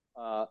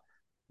 uh,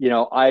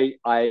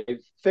 I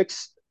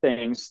fix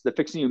things. The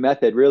fixing you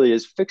method really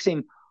is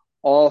fixing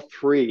all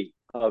three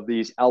of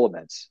these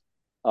elements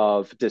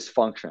of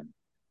dysfunction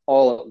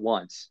all at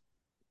once.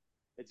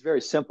 It's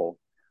very simple,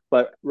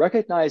 but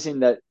recognizing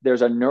that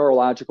there's a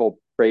neurological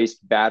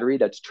based battery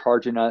that's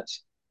charging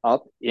us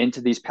up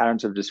into these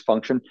patterns of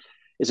dysfunction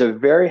is a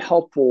very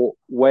helpful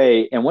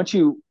way. And once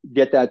you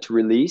get that to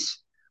release,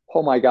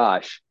 oh my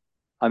gosh,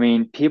 I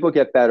mean, people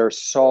get better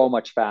so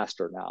much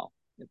faster now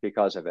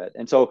because of it.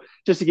 And so,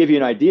 just to give you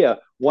an idea,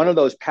 one of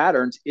those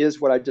patterns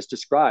is what I just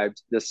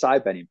described, the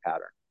side bending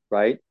pattern,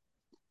 right?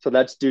 So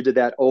that's due to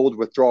that old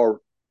withdrawal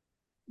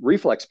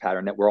reflex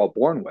pattern that we're all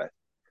born with.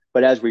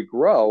 But as we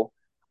grow,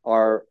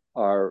 our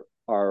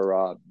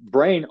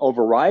brain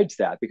overrides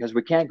that because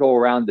we can't go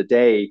around the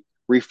day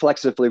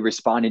reflexively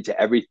responding to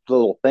every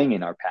little thing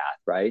in our path,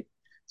 right?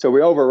 So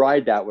we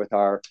override that with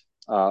our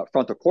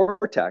frontal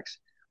cortex,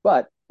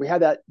 but we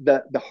have that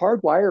the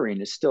hard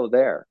wiring is still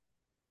there,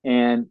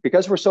 and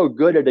because we're so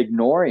good at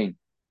ignoring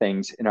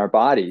things in our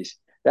bodies,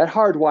 that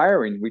hard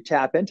wiring we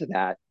tap into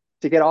that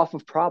to get off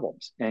of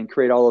problems and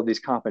create all of these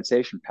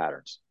compensation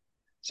patterns.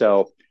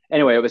 So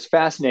anyway, it was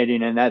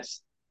fascinating, and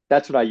that's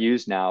what I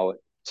use now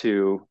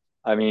to.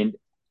 I mean,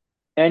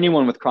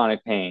 anyone with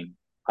chronic pain,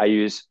 I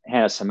use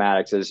HANA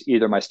somatics as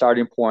either my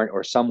starting point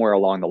or somewhere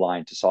along the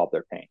line to solve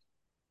their pain.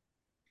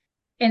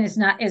 And it's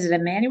not, is it a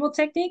manual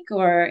technique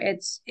or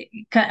it's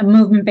kind of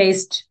movement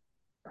based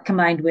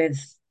combined with,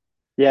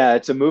 Yeah,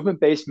 it's a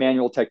movement-based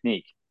manual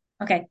technique,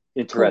 okay, cool.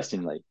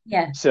 interestingly.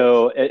 Yeah.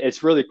 So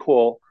it's really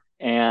cool.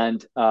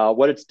 And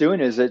what it's doing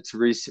is it's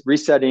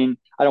resetting.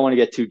 I don't want to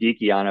get too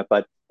geeky on it,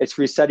 but it's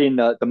resetting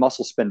the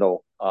muscle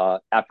spindle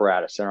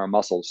apparatus in our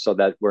muscles so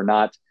that we're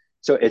not,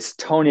 so it's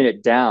toning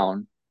it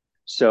down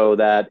so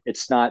that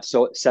it's not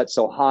so set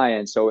so high.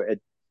 And so it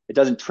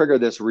doesn't trigger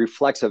this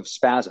reflexive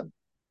spasm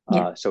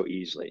Yeah. so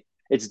easily.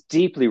 It's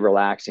deeply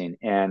relaxing.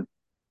 And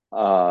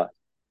uh,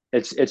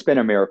 it's been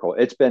a miracle.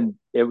 It's been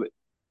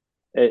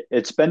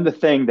the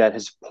thing that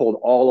has pulled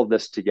all of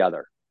this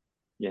together.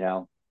 You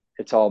know,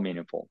 it's all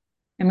meaningful.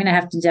 I'm going to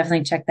have to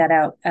definitely check that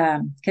out.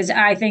 Because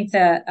I think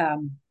I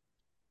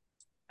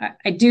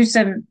do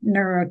some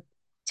neuro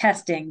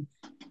testing,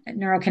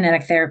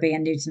 neurokinetic therapy,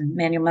 and do some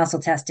manual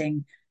muscle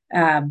testing.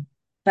 Um,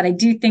 but I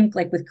do think,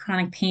 like with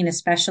chronic pain,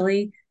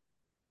 especially,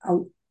 a,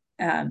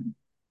 um,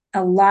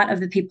 a lot of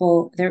the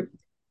people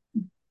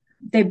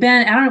they've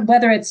been, I don't know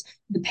whether it's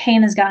the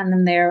pain has gotten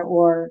them there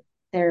or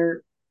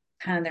their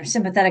kind of their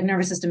sympathetic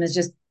nervous system is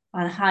just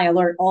on high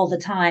alert all the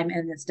time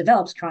and it's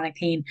develops chronic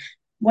pain,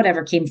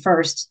 whatever came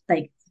first.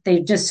 Like they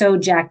just so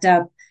jacked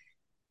up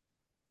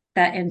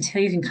that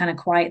until you can kind of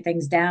quiet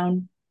things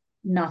down,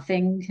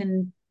 nothing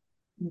can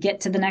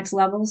get to the next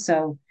level.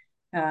 So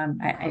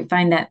I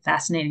find that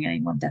fascinating. I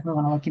definitely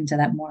want to look into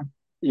that more.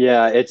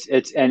 Yeah, it's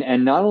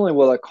and not only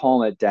will it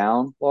calm it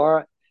down,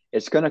 Laura,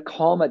 it's going to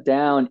calm it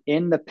down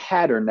in the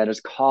pattern that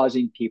is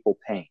causing people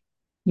pain.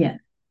 Yeah.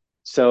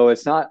 So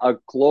it's not a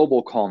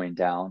global calming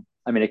down.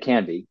 I mean, it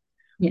can be,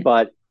 Yeah.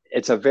 but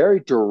it's a very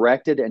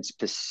directed and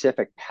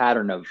specific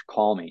pattern of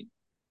calming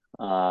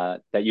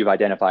that you've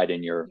identified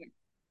Yeah.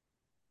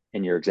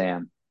 in your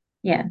exam.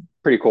 Yeah.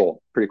 Pretty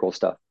cool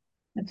stuff.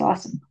 That's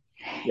awesome.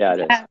 Yeah, it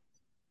is. Yeah.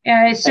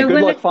 And So when,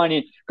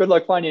 good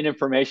luck finding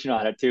information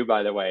on it too,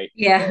 by the way,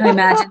 yeah, I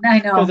imagine. I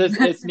because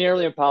know. it's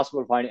nearly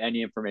impossible to find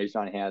any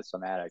information on hand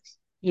somatics.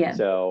 Yeah.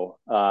 So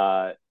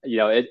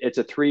it's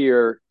a 3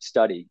 year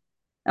study.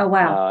 Oh,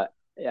 wow.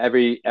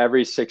 Uh,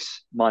 every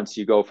 6 months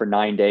you go for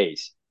 9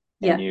 days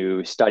and Yeah.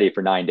 you study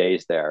for 9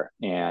 days there,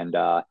 and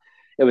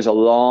it was a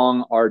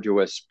long,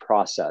 arduous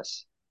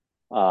process.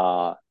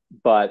 Uh,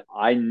 but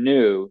I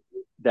knew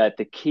that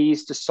the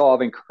keys to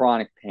solving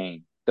chronic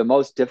pain, the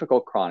most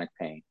difficult chronic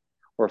pain,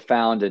 were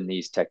found in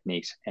these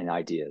techniques and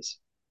ideas.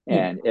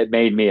 Yeah. And it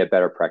made me a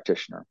better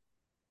practitioner.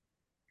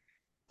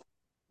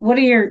 What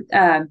are your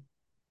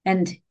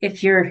and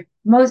if you're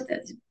most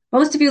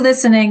of you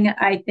listening,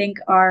 I think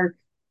are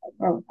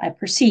or I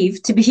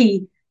perceive to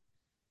be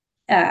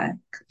uh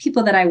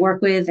people that I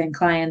work with and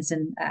clients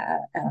and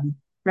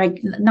right,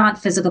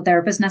 not physical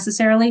therapists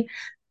necessarily.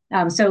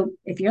 So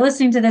if you're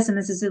listening to this and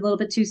this is a little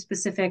bit too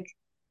specific,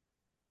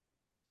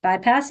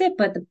 bypass it.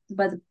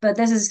 But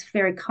this is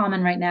very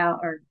common right now,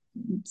 or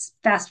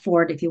fast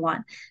forward if you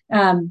want.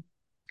 Um,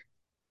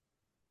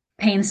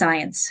 Pain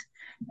science.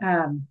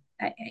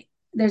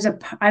 There's a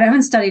I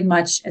haven't studied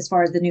much as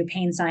far as the new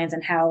pain science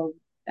and how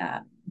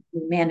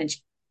we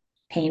manage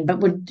pain, but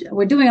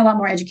we're doing a lot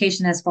more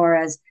education as far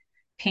as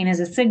pain as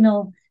a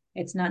signal.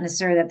 It's not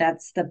necessarily that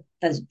that's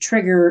the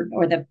trigger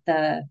or the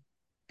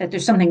that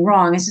there's something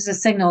wrong. It's just a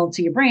signal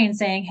to your brain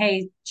saying,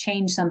 "Hey,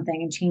 change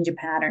something and change a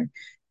pattern."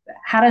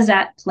 How does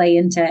that play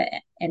into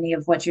any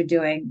of what you're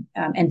doing,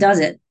 and does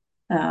it?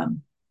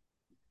 Um,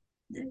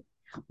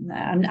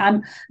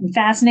 I'm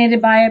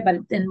fascinated by it, but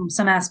in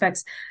some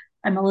aspects,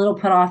 I'm a little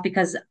put off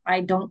because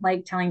I don't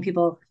like telling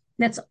people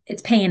that's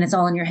it's pain, it's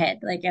all in your head.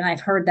 Like, and I've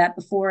heard that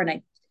before, and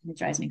it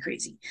drives me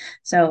crazy.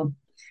 So,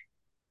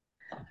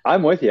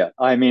 I'm with you.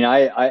 I mean,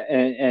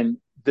 and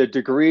the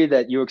degree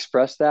that you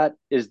express that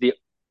is the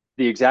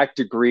exact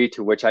degree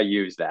to which I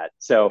use that.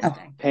 So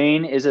okay,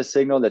 pain is a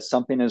signal that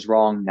something is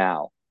wrong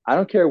now. I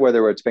don't care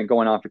whether it's been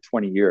going on for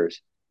 20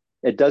 years.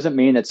 It doesn't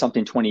mean that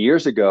something 20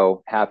 years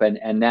ago happened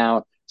and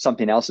now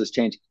something else has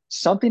changed.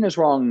 Something is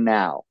wrong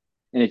now.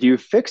 And if you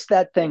fix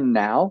that thing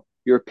now,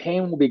 your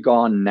pain will be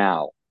gone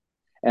now.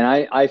 And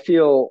I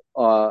feel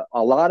a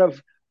lot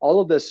of all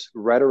of this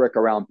rhetoric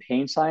around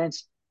pain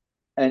science,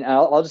 and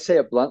I'll just say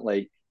it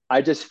bluntly,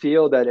 I just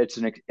feel that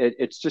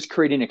it's just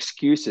creating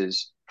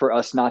excuses for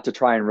us not to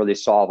try and really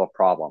solve a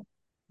problem.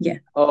 yeah,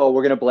 Oh,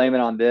 we're going to blame it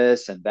on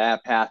this and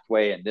that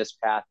pathway and this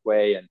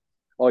pathway, and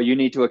oh, you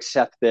need to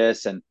accept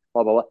this and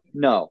blah blah blah.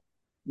 No,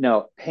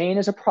 no, pain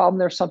is a problem.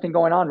 There's something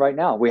going on right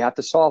now. We have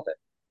to solve it,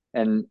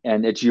 and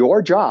it's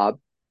your job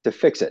to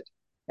fix it.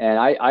 And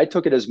I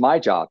took it as my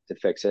job to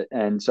fix it,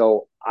 and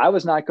so I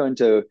was not going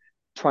to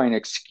try and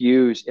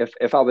excuse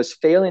if I was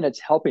failing at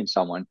helping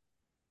someone,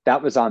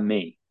 that was on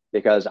me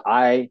because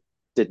I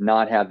did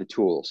not have the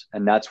tools.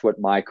 And that's what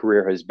my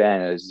career has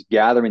been, is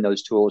gathering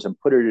those tools and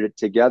putting it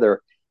together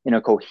in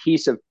a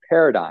cohesive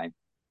paradigm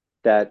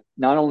that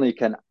not only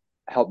can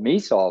help me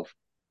solve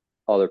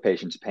other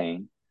patients'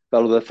 pain,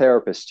 but the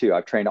therapists too.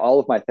 I've trained all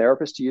of my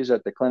therapists to use it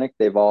at the clinic.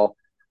 They've all,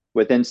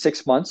 within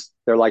 6 months,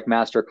 they're like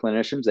master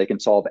clinicians. They can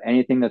solve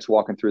anything that's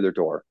walking through their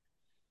door.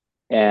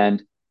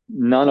 And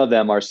none of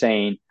them are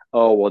saying,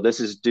 oh, well, this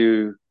is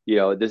due,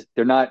 this,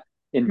 they're not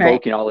Right.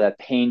 invoking all of that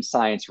pain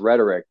science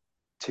rhetoric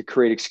to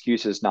create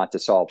excuses not to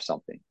solve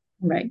something.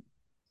 Right.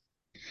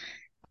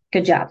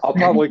 Good job. I'll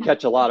probably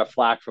catch a lot of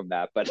flack from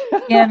that, but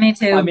Yeah, me I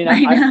too. mean, I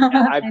know.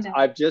 I know.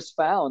 I've just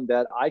found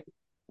that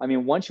I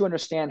mean, once you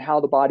understand how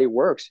the body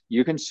works,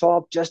 you can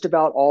solve just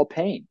about all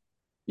pain,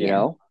 you Yeah.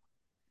 know,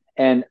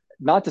 and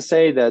not to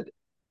say that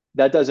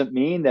that doesn't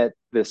mean that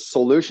the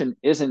solution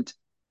isn't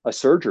a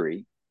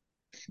surgery.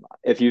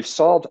 If you've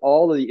solved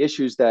all of the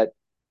issues that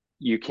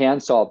you can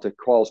solve to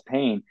cause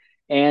pain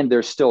and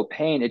there's still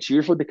pain, it's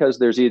usually because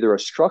there's either a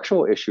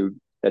structural issue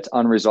that's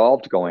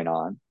unresolved going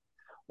on,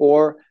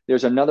 or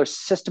there's another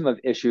system of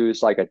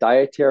issues like a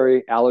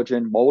dietary,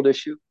 allergen, mold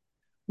issue,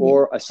 Yeah.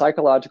 or a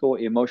psychological,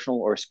 emotional,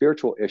 or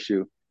spiritual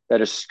issue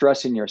that is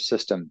stressing your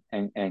system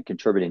and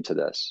contributing to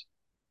this.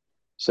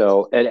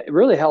 So it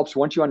really helps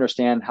once you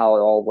understand how it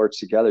all works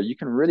together. You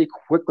can really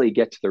quickly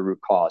get to the root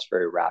cause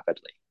very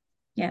rapidly.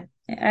 Yeah.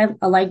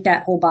 I like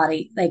that whole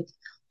body, like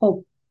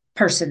whole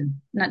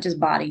person, not just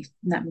body,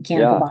 not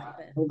mechanical Yeah, body,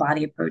 but whole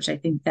body approach. I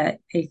think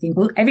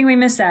we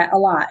miss that a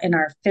lot in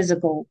our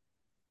physical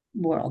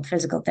world,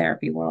 physical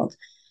therapy world.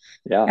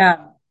 yeah.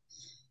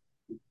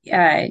 Um,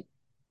 uh,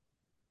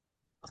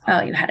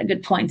 oh, you had a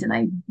good point, and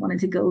I wanted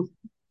to go.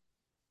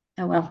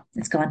 Oh well,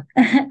 it's gone.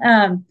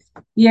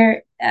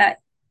 You're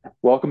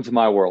Welcome to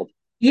my world.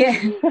 yeah.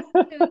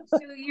 So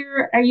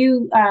are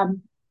you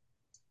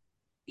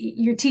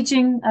you're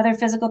teaching other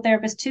physical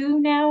therapists too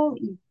now?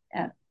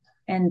 Uh,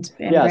 and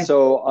Yeah, going,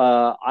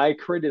 so I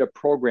created a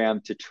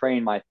program to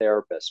train my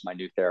therapists, my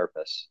new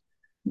therapists,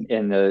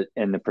 in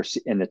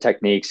the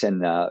techniques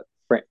and the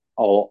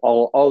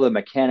all the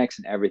mechanics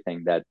and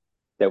everything that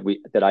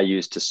I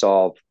use to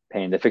solve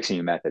pain, the fixing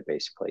you method,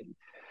 basically.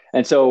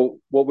 And so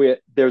what we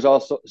there's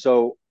also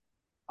so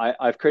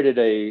I've created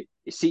a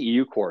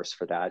CEU course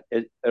for that.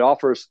 It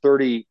offers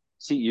 30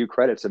 CEU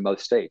credits in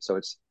most states, so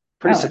it's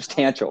pretty oh, that's awesome.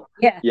 substantial.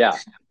 Yeah. Yeah.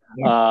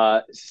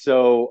 Yeah.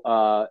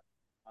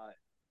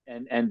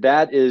 And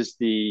that is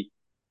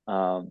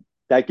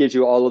that gives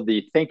you all of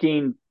the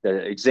thinking, the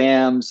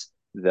exams,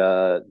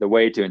 the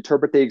way to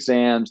interpret the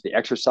exams, the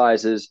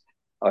exercises,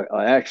 an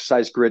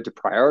exercise grid to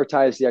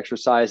prioritize the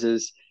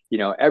exercises,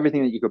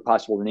 everything that you could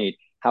possibly need.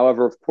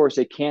 However, of course,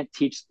 it can't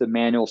teach the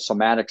manual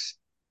somatics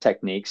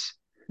techniques,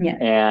 Yeah.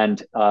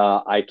 and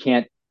I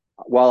can't.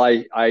 While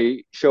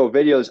I show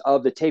videos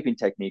of the taping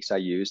techniques I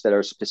use that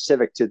are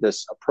specific to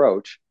this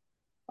approach,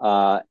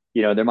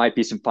 there might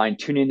be some fine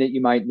tuning that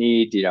you might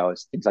need,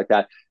 things like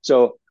that.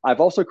 So I've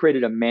also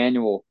created a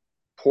manual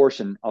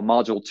portion, a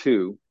module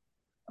 2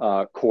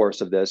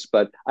 course of this,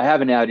 but I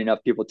haven't had enough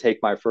people take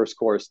my first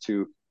course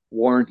to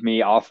warrant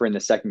me offering the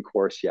second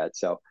course yet.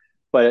 So,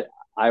 but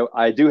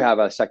I do have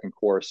a second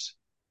course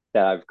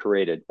that I've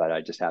created, but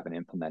I just haven't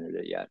implemented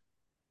it yet.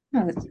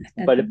 Oh,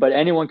 But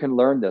anyone can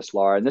learn this,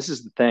 Laura. And this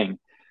is the thing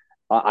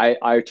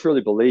I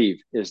truly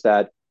believe is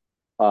that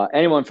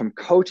anyone from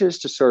coaches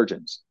to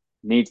surgeons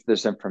needs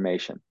this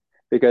information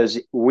because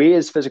we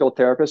as physical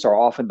therapists are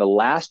often the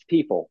last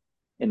people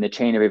in the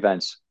chain of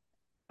events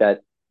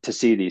that to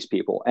see these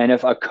people. And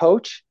if a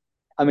coach,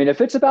 I mean,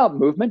 if it's about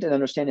movement and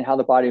understanding how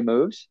the body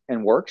moves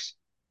and works,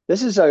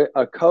 this is a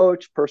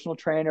coach, personal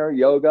trainer,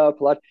 yoga,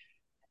 Pilates,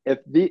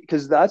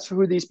 because that's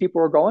who these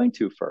people are going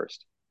to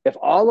first. If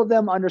all of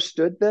them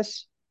understood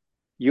this,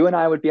 you and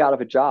I would be out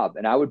of a job,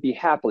 and I would be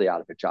happily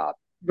out of a job,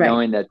 right.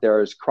 knowing that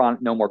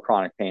no more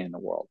chronic pain in the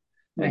world.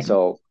 And Right.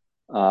 so,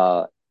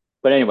 uh,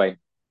 but anyway,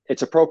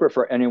 it's appropriate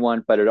for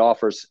anyone, but it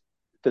offers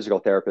physical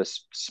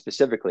therapists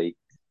specifically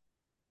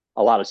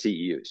a lot of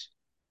CEUs.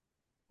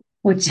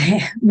 Which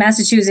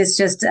Massachusetts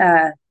just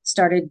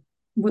started.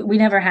 We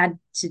never had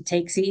to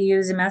take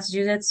CEUs in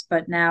Massachusetts,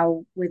 but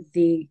now with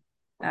the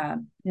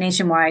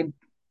nationwide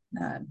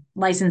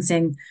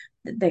licensing,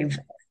 they've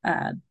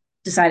uh,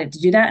 decided to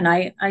do that, and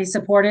I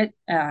support it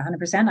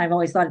 100%. I've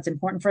always thought it's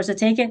important for us to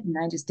take it, and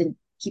I just didn't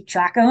keep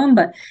track of them.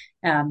 But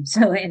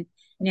and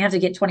you have to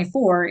get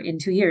 24 in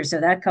 2 years, so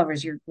that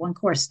covers your one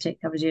course.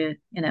 Covers you, if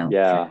you're in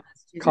Yeah.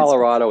 Massachusetts. But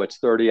Colorado, it's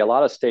 30. A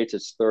lot of states,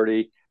 it's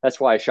 30. That's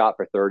why I shot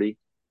for 30, you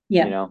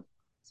yeah, know?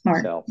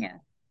 smart. So, Yeah.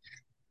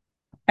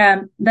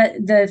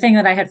 The thing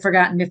that I had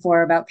forgotten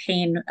before about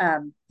pain,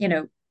 a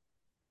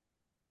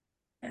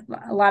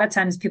lot of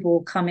times people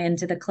will come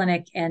into the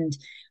clinic and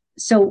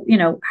so,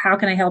 how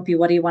can I help you?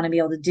 What do you want to be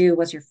able to do?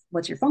 What's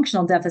your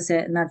functional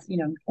deficit? And that's,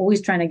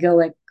 always trying to go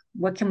like,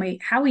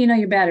 how will you know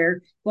you're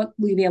better? What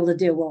will you be able to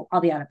do? Well,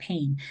 I'll be out of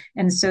pain.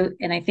 And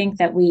I think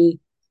that we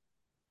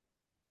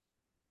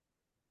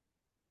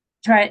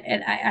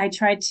and I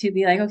tried to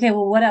be like, okay,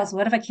 well, what else?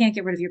 What if I can't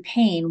get rid of your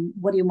pain?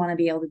 What do you want to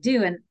be able to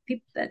do? And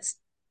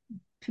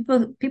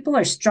people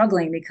are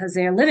struggling because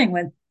they're living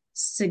with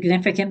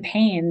significant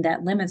pain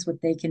that limits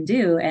what they can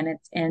do. And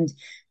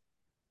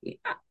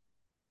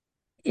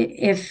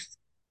if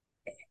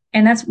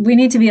and that's we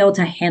need to be able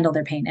to handle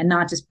their pain and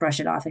not just brush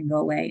it off and go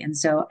away. And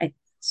so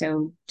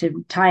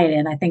to tie it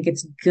in, I think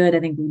it's good. I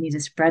think we need to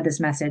spread this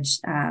message,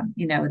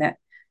 that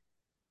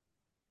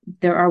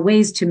there are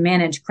ways to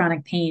manage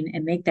chronic pain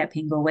and make that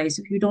pain go away.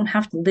 So you don't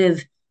have to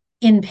live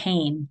in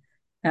pain,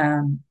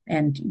 and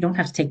you don't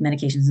have to take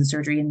medications and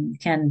surgery, and you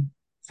can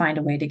find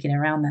a way to get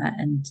around that.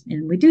 And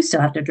we do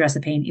still have to address the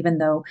pain, even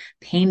though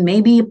pain may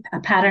be a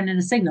pattern and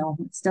a signal.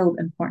 It's still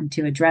important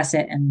to address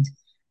it, and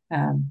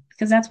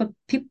because that's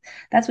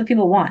what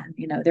people want.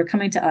 They're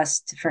coming to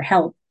us for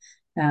help,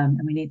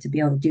 and we need to be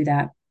able to do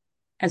that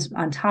as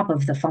on top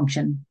of the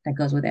function that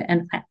goes with it.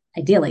 And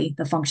ideally,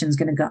 the function is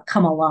going to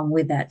come along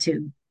with that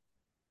too.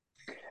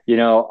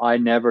 I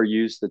never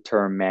use the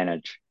term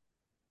manage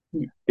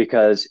Yeah.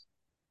 because,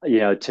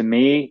 to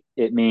me,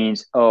 it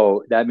means,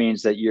 oh, that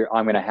means that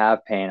I'm going to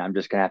have pain. I'm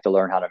just going to have to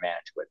learn how to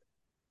manage with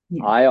it.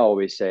 Yeah. I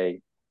always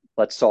say,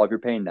 let's solve your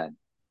pain then.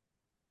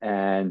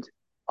 And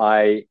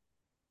I,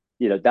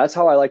 that's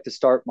how I like to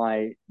start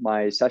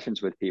my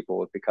sessions with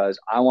people, because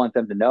I want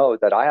them to know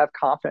that I have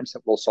confidence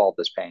that we'll solve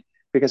this pain,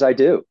 because I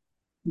do.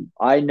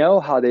 I know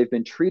how they've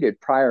been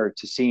treated prior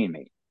to seeing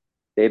me.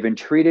 They've been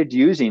treated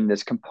using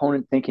this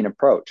component thinking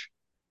approach.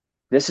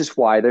 This is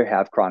why they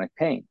have chronic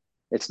pain.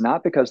 It's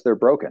not because they're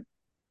broken.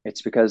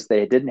 It's because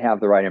they didn't have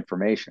the right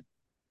information.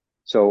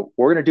 So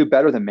we're going to do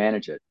better than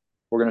manage it.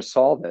 We're going to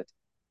solve it.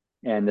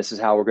 And this is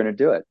how we're going to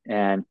do it.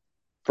 And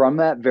from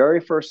that very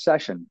first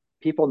session,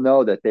 people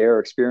know that they are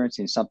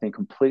experiencing something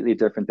completely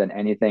different than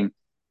anything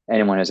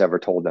anyone has ever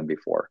told them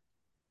before.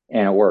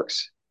 And it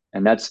works.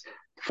 And that's,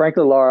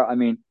 frankly, Laura, I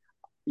mean,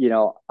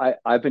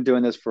 I've been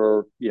doing this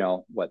for,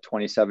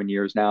 27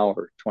 years now,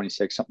 or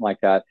 26, something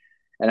like that.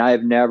 And I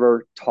have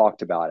never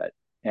talked about it,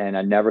 and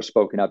I've never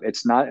spoken up.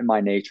 It's not in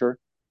my nature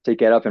to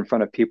get up in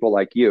front of people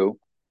like you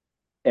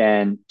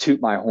and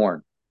toot my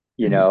horn,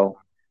 you Mhm. know,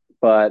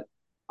 but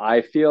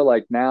I feel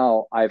like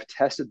now I've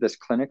tested this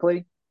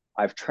clinically.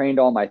 I've trained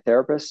all my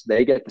therapists.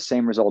 They get the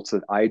same results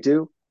that I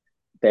do.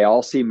 They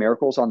all see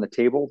miracles on the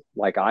table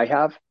like I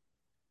have.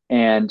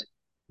 And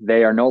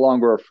they are no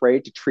longer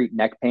afraid to treat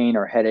neck pain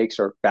or headaches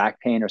or back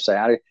pain or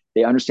sciatica.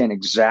 They understand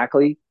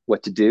exactly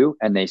what to do,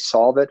 and they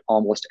solve it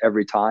almost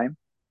every time.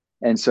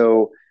 And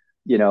so,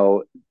 you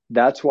know,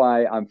 that's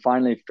why I'm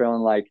finally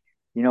feeling like,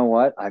 you know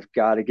what, I've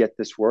got to get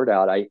this word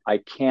out. I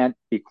can't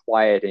be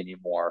quiet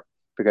anymore,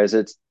 because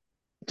it's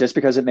just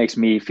because it makes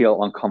me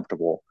feel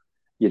uncomfortable,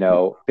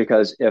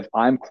 because if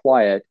I'm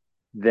quiet,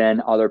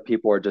 then other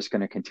people are just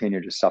going to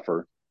continue to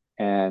suffer.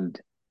 And,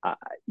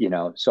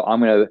 so I'm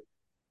going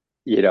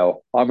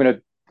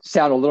to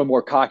sound a little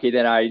more cocky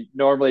than I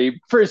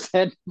normally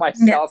present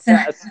myself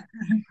Yes. as,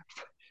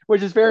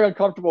 which is very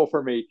uncomfortable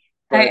for me.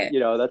 But I so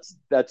no, that's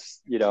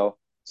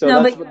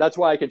but that's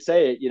why I can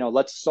say it.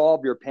 Let's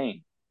solve your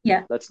pain.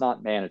 yeah, Let's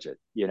not manage it.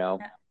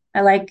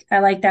 I like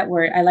that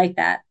word. I like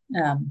that.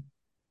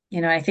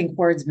 I think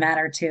words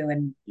matter too,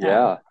 and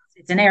Yeah.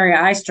 it's an area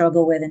I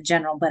struggle with in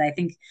general, but I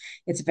think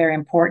it's very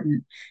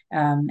important.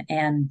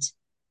 And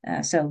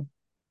so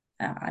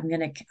I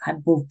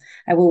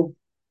will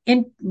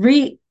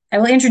I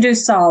will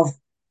introduce solve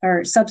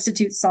or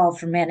substitute solve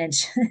for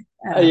manage.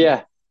 um,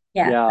 Yeah.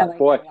 yeah, I Yeah. like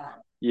Boy, that a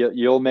lot.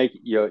 you'll make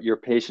your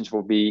patients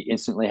will be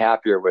instantly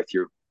happier with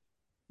you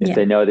if Yeah.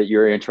 they know that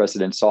you're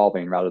interested in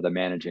solving rather than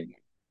managing.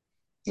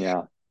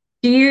 Yeah.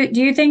 Do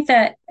you think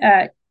that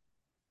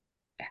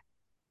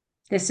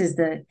this is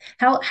the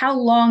how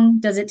long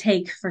does it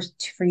take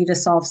for you to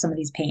solve some of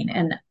these pain?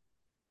 And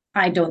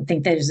I don't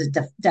think there's a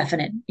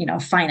definite,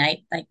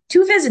 finite, like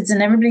 2 visits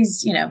and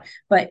everybody's,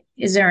 but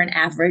is there an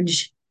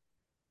average?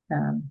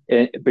 Um,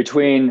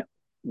 Between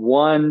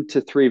 1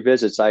 to 3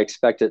 visits, I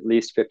expect at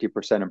least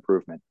 50%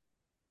 improvement.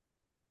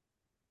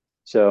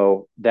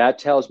 So that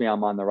tells me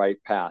I'm on the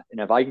right path. And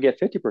if I can get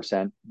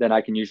 50%, then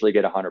I can usually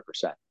get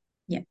 100%.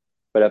 yeah,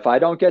 But if I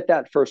don't get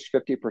that first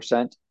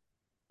 50%,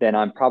 then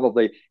I'm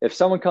probably, if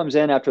someone comes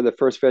in after the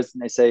first visit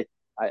and they say,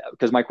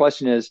 because my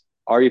question is,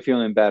 are you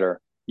feeling better?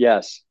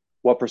 Yes.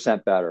 What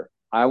percent better?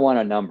 I want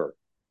a number.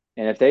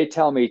 And if they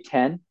tell me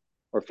 10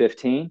 or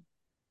 15,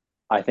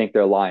 I think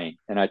they're lying.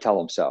 And I tell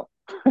them so.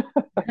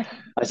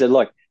 I said,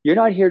 look, you're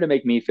not here to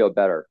make me feel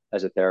better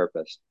as a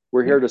therapist.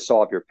 We're yeah, here to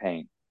solve your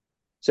pain.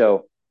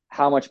 So,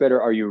 how much better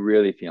are you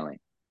really feeling?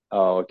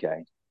 Oh,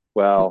 okay.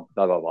 Well,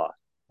 blah, blah, blah.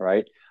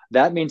 Right.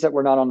 That means that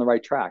we're not on the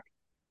right track.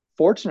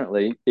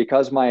 Fortunately,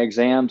 because my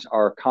exams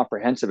are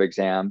comprehensive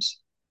exams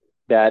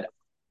that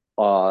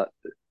uh,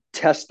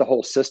 test the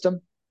whole system,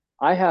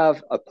 I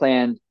have a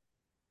plan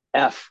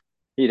F.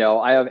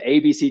 I have A,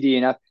 B, C, D,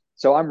 and F.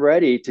 So I'm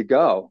ready to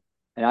go,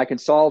 and I can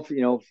solve,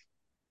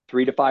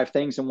 3 to 5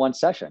 things in one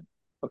session.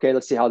 Okay,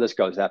 let's see how this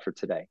goes after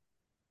today.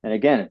 And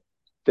again,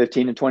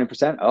 15 to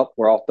 20%. Oh,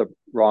 we're off the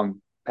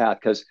wrong path.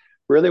 Because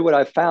really, what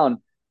I've found,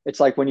 it's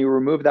like when you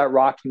remove that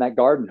rock from that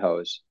garden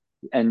hose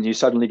and you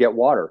suddenly get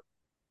water.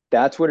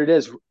 That's what it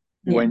is.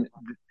 yeah,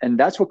 And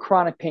that's what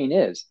chronic pain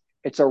is.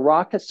 It's a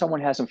rock that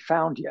someone hasn't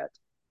found yet,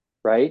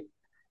 right?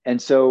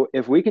 And so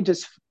if we can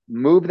just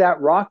move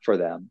that rock for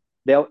them,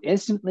 they'll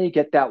instantly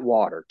get that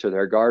water to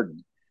their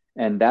garden.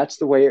 And that's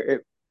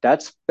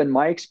been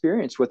my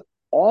experience with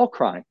all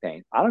chronic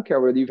pain. I don't care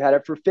whether you've had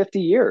it for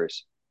 50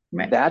 years.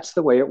 Right. That's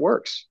the way it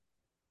works.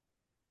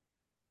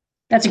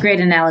 That's a great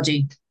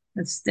analogy.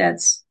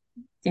 That's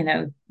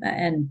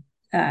and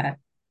uh,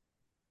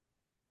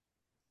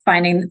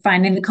 finding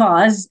the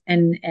cause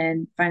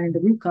and finding the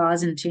root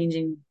cause and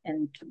changing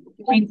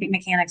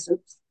mechanics.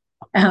 Oops.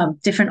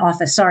 Different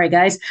office. Sorry,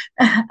 guys.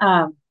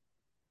 um,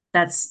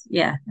 that's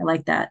yeah, I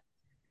like that.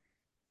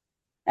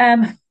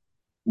 Um,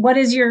 what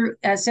is your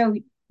so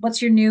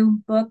what's your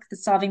new book, The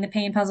Solving the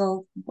Pain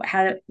Puzzle?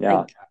 How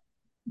Yeah.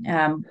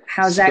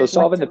 how's So that going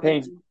solving to the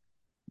relate pain. to?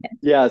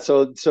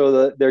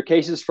 Yeah. There are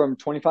cases from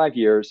 25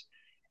 years,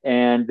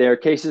 and there are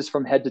cases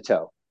from head to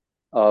toe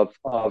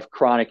of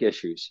chronic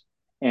issues,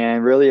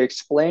 and really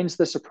explains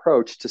this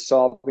approach to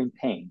solving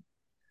pain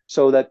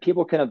so that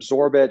people can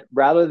absorb it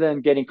rather than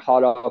getting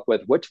caught up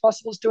with which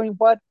muscle is doing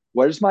what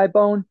is my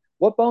bone,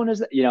 what bone is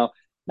that,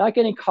 not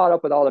getting caught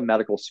up with all the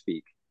medical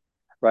speak,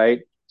 right?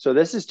 So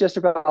this is just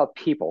about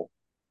people,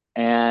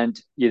 and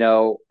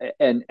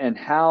and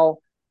how,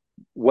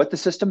 what the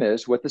system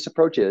is, what this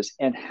approach is,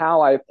 and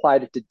how I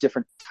applied it to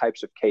different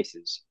types of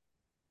cases.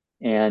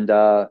 And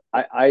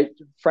I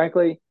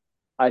frankly,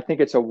 I think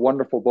it's a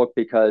wonderful book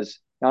because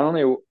not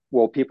only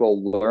will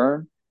people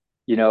learn,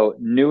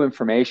 new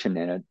information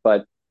in it,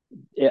 but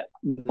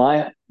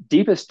my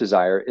deepest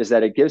desire is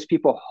that it gives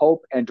people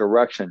hope and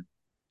direction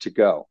to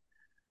go.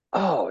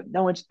 Oh,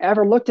 no one's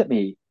ever looked at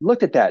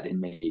that in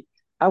me.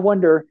 I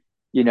wonder,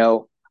 you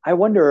know, I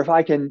wonder if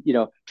I can,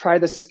 try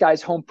this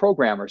guy's home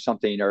program or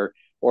something, or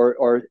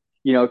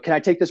can I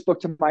take this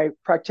book to my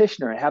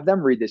practitioner and have them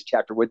read this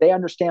chapter? Would they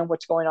understand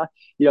what's going on?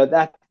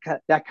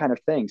 That kind of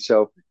thing.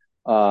 So,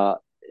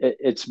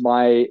 it's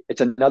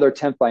another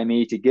attempt by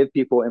me to give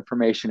people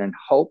information and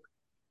hope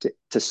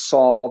to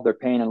solve their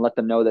pain and let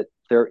them know that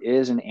there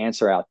is an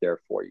answer out there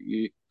for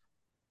you.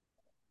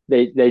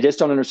 They just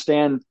don't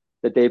understand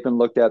that they've been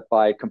looked at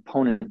by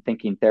component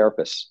thinking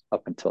therapists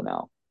up until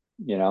now,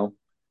 you know.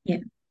 Yeah,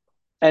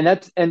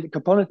 And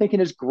component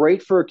thinking is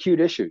great for acute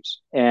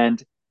issues,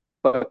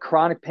 but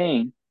chronic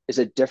pain is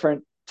a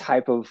different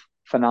type of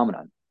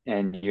phenomenon,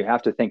 and you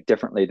have to think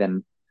differently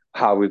than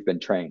how we've been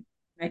trained.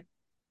 right.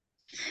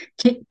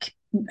 Can,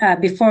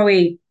 Before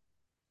we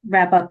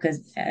wrap up,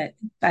 because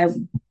I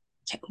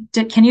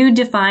can you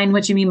define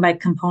what you mean by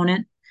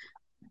component?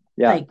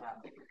 Yeah. Like,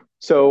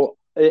 So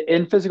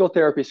in physical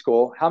therapy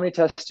school, how many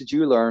tests did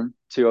you learn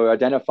to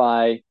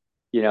identify,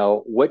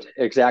 what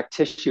exact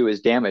tissue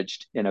is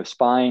damaged in a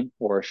spine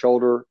or a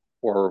shoulder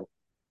or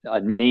a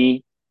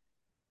knee?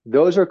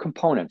 Those are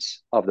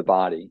components of the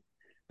body.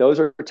 Those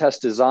are tests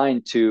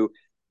designed to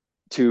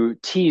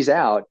tease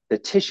out the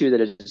tissue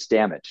that is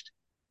damaged.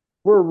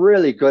 We're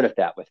really good at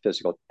that with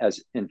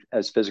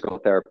as physical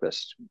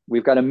therapists.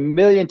 We've got a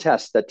million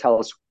tests that tell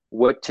us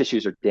what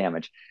tissues are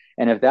damaged,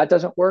 and if that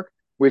doesn't work,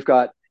 we've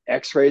got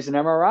X-rays and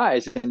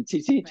MRIs and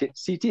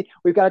CT.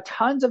 We've got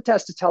tons of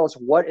tests to tell us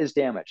what is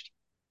damaged.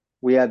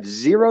 We have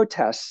zero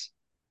tests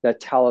that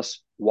tell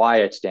us why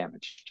it's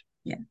damaged,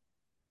 yeah,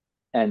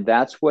 and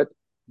that's what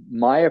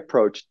my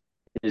approach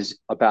is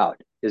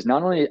about. Is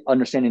not only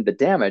understanding the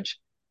damage,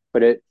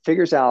 but it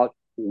figures out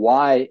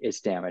why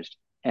it's damaged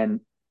and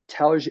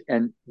tells you.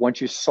 And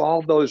once you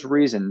solve those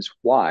reasons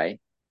why,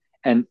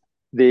 and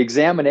the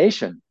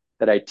examination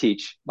that I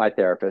teach my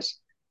therapists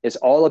is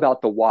all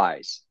about the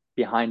whys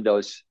behind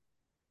those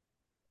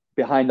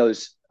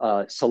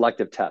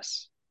selective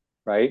tests,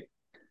 right?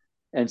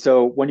 And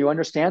so when you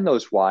understand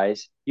those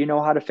whys, you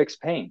know how to fix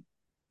pain.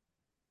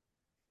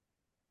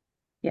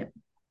 yeah.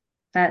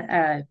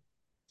 That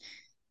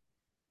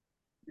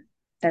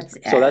that's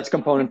So that's yeah,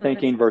 component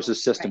thinking versus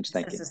right. systems It's a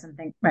thinking. system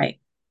thing, right?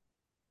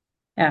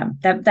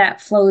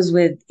 That flows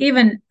with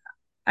even.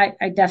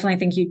 I definitely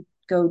think you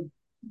go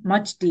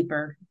much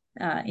deeper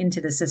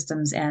into the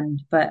systems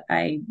end, but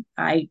I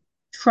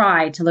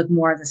try to look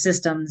more at the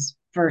systems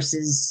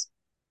versus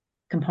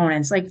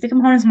components. Like the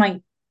components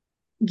might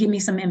give me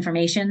some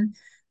information,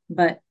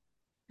 but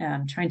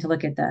trying to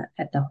look at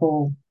the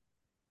whole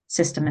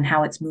system and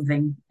how it's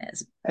moving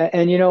is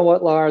And you know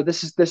what, Laura,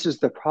 this is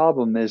the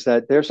problem, is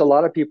that there's a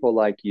lot of people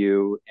like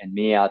you and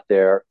me out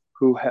there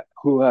who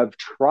have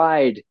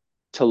tried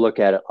to look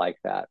at it like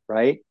that,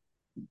 right?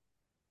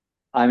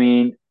 I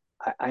mean,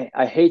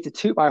 I hate to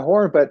toot my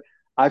horn, but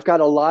I've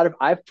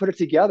put it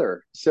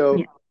together. So,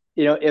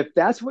 yeah, if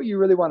that's what you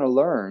really want to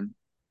learn,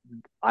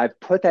 I've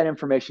put that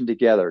information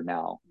together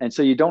now. And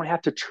so you don't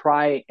have to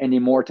try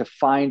anymore to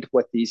find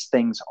what these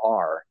things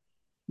are.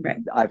 right.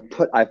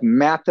 I've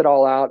mapped it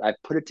all out.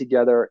 I've put it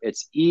together.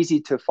 It's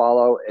easy to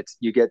follow.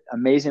 You get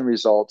amazing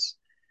results.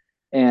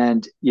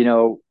 And,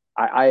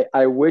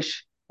 I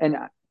wish, and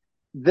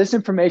this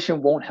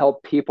information won't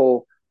help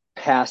people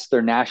pass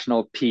their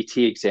national PT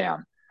exam,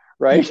 Yeah,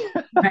 right?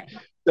 right.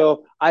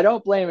 So I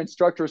don't blame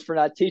instructors for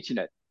not teaching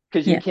it,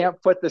 because you Yeah,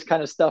 can't put this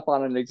kind of stuff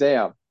on an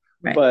exam.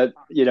 right. But,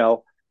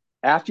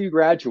 after you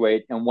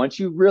graduate and once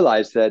you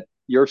realize that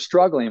you're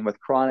struggling with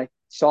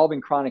solving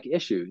chronic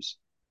issues,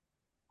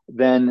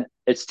 then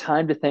it's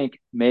time to think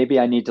maybe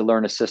I need to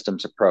learn a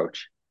systems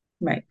approach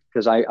Right.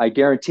 because I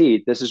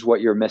guarantee this is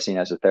what you're missing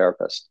as a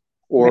therapist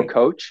or Right.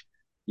 coach,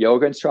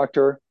 yoga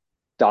instructor,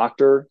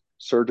 doctor,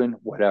 surgeon,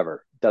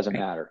 whatever. Doesn't Right.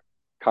 matter.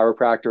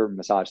 Chiropractor,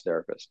 massage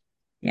therapist.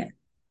 Yeah.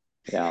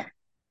 Yeah.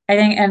 I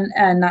think,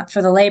 and not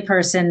for the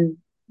layperson,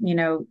 you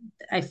know,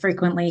 I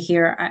frequently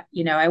hear,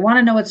 I want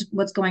to know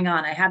what's going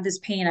on. I have this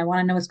pain. I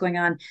want to know what's going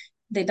on.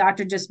 The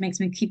doctor just makes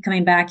me keep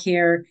coming back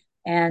here,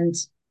 and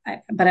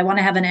but I want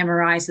to have an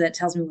MRI so that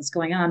tells me what's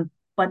going on.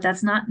 But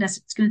that's not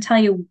necessarily. It's going to tell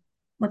you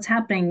what's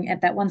happening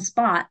at that one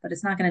spot, but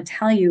it's not going to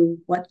tell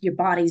you what your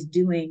body's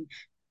doing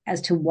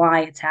as to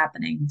why it's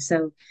happening.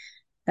 So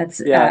that's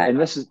Yeah. And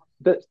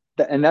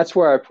and that's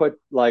where I put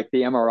like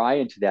the MRI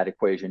into that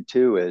equation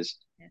too is,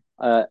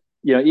 uh,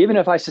 even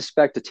if I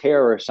suspect a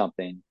tear or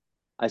something,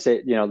 I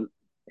say,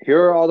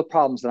 here are all the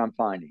problems that I'm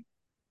finding.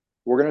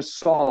 We're going to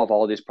solve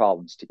all these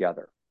problems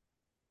together.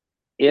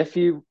 If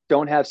you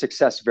don't have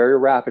success very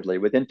rapidly,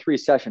 within 3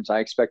 sessions, I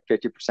expect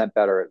 50%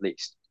 better at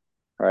least.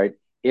 All right.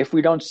 If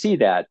we don't see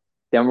that,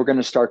 then we're going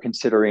to start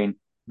considering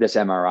this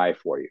MRI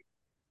for you.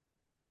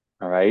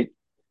 All right.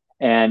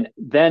 And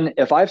then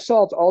if I've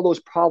solved all those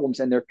problems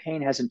and their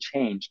pain hasn't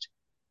changed,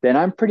 then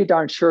I'm pretty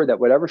darn sure that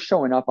whatever's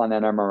showing up on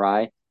that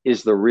MRI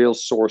is the real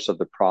source of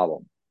the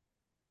problem.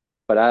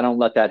 But I don't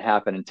let that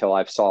happen until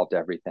I've solved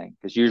everything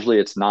because usually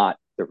it's not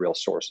the real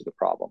source of the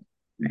problem.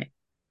 right.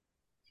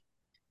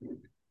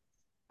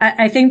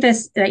 I think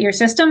this that your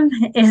system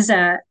is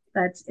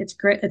that's it's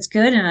great. It's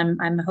good, and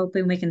I'm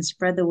hoping we can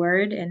spread the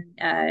word and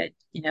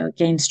it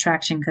gains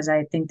traction because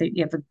I think that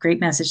you have a great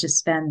message to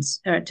spend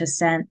or to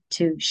send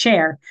to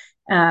share.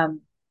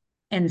 Um,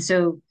 and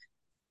so,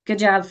 good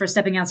job for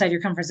stepping outside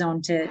your comfort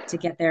zone to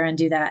get there and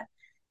do that.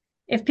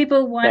 If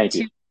people want Thank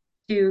you.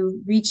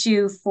 to reach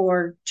you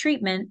for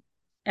treatment,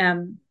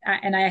 and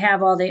I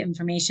have all the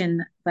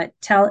information, but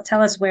tell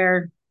us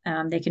where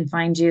they can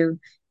find you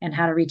and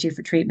how to reach you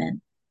for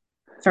treatment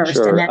first,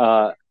 and Sure. then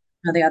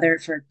the other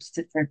for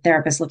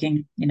therapists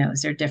looking,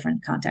 is there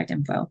different contact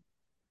info?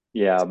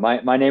 Yeah,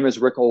 my name is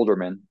Rick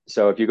Olderman.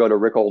 So if you go to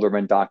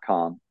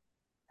rickolderman.com,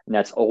 and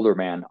that's older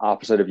man,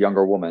 opposite of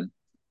younger woman,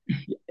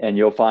 and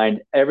you'll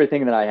find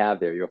everything that I have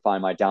there. You'll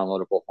find my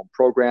downloadable home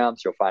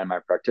programs. You'll find my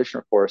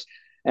practitioner course,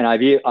 and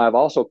I've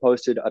also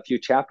posted a few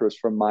chapters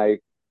from my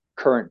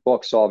current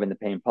book, Solving the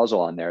Pain Puzzle,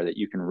 on there that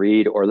you can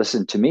read or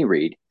listen to me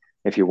read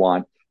if you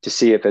want to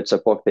see if it's a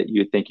book that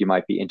you think you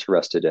might be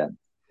interested in.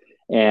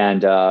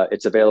 And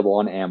it's available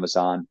on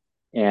Amazon.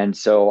 And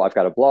so I've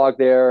got a blog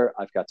there.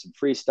 I've got some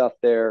free stuff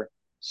there.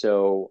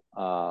 So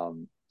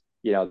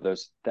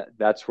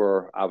that's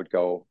where I would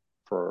go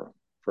for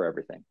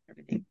everything.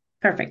 Everything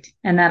perfect,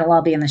 and that'll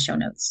all be in the show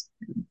notes.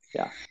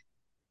 Yeah.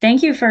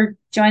 Thank you for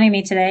joining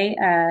me today.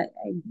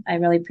 I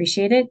really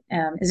appreciate it.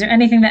 Is there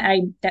anything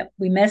that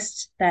we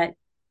missed that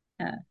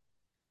uh,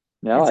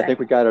 No, it's I think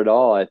we got it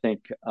all. I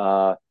think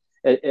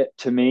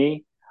to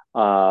me,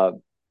 uh,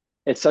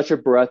 it's such a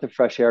breath of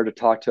fresh air to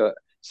talk to.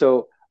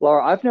 So,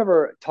 Laura, I've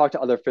never talked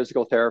to other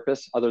physical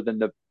therapists other than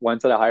the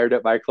ones that I hired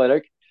at my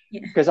clinic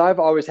yeah, because I've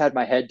always had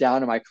my head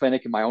down in my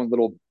clinic in my own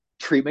little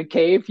treatment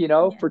cave,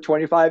 yeah, for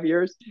 25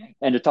 years. right.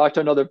 And to talk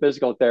to another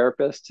physical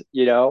therapist,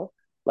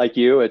 like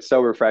you, it's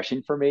so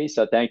refreshing for me.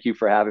 So thank you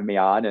for having me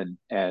on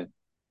and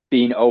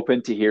being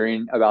open to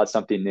hearing about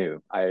something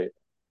new. I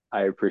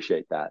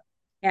appreciate that.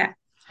 Yeah,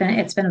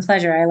 it's been a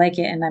pleasure. I like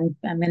it, and I'm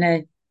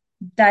gonna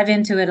dive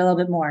into it a little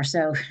bit more.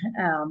 So,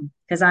 We'll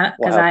because have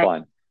I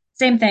fun.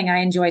 same thing. I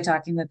enjoy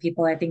talking with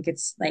people. I think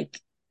it's like,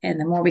 and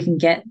the more we can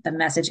get the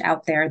message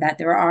out there that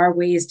there are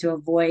ways to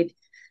avoid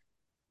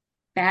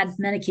bad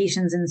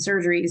medications and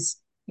surgeries,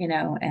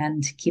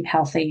 and keep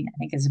healthy, I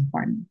think is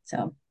important.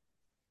 So,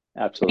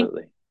 thank,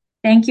 Absolutely.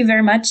 thank you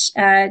very much.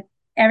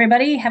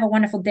 Everybody, have a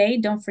wonderful day.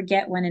 Don't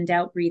forget, when in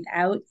doubt, breathe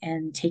out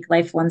and take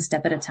life one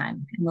step at a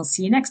time. And we'll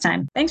see you next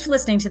time. Thanks for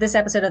listening to this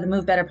episode of the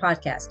Move Better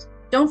podcast.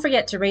 Don't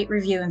forget to rate,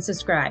 review, and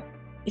subscribe.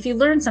 If you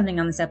learned something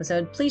on this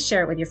episode, please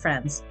share it with your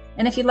friends.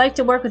 And if you'd like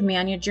to work with me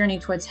on your journey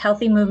towards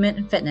healthy movement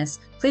and fitness,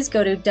 please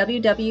go to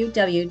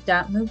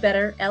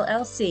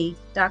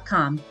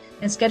www.movebetterllc.com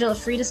and schedule a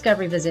free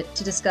discovery visit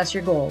to discuss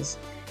your goals.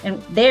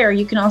 And there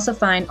you can also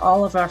find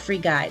all of our free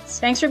guides.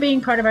 Thanks for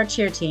being part of our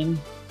cheer team.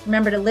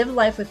 Remember to live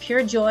life with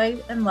pure joy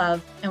and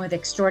love and with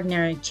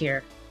extraordinary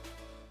cheer.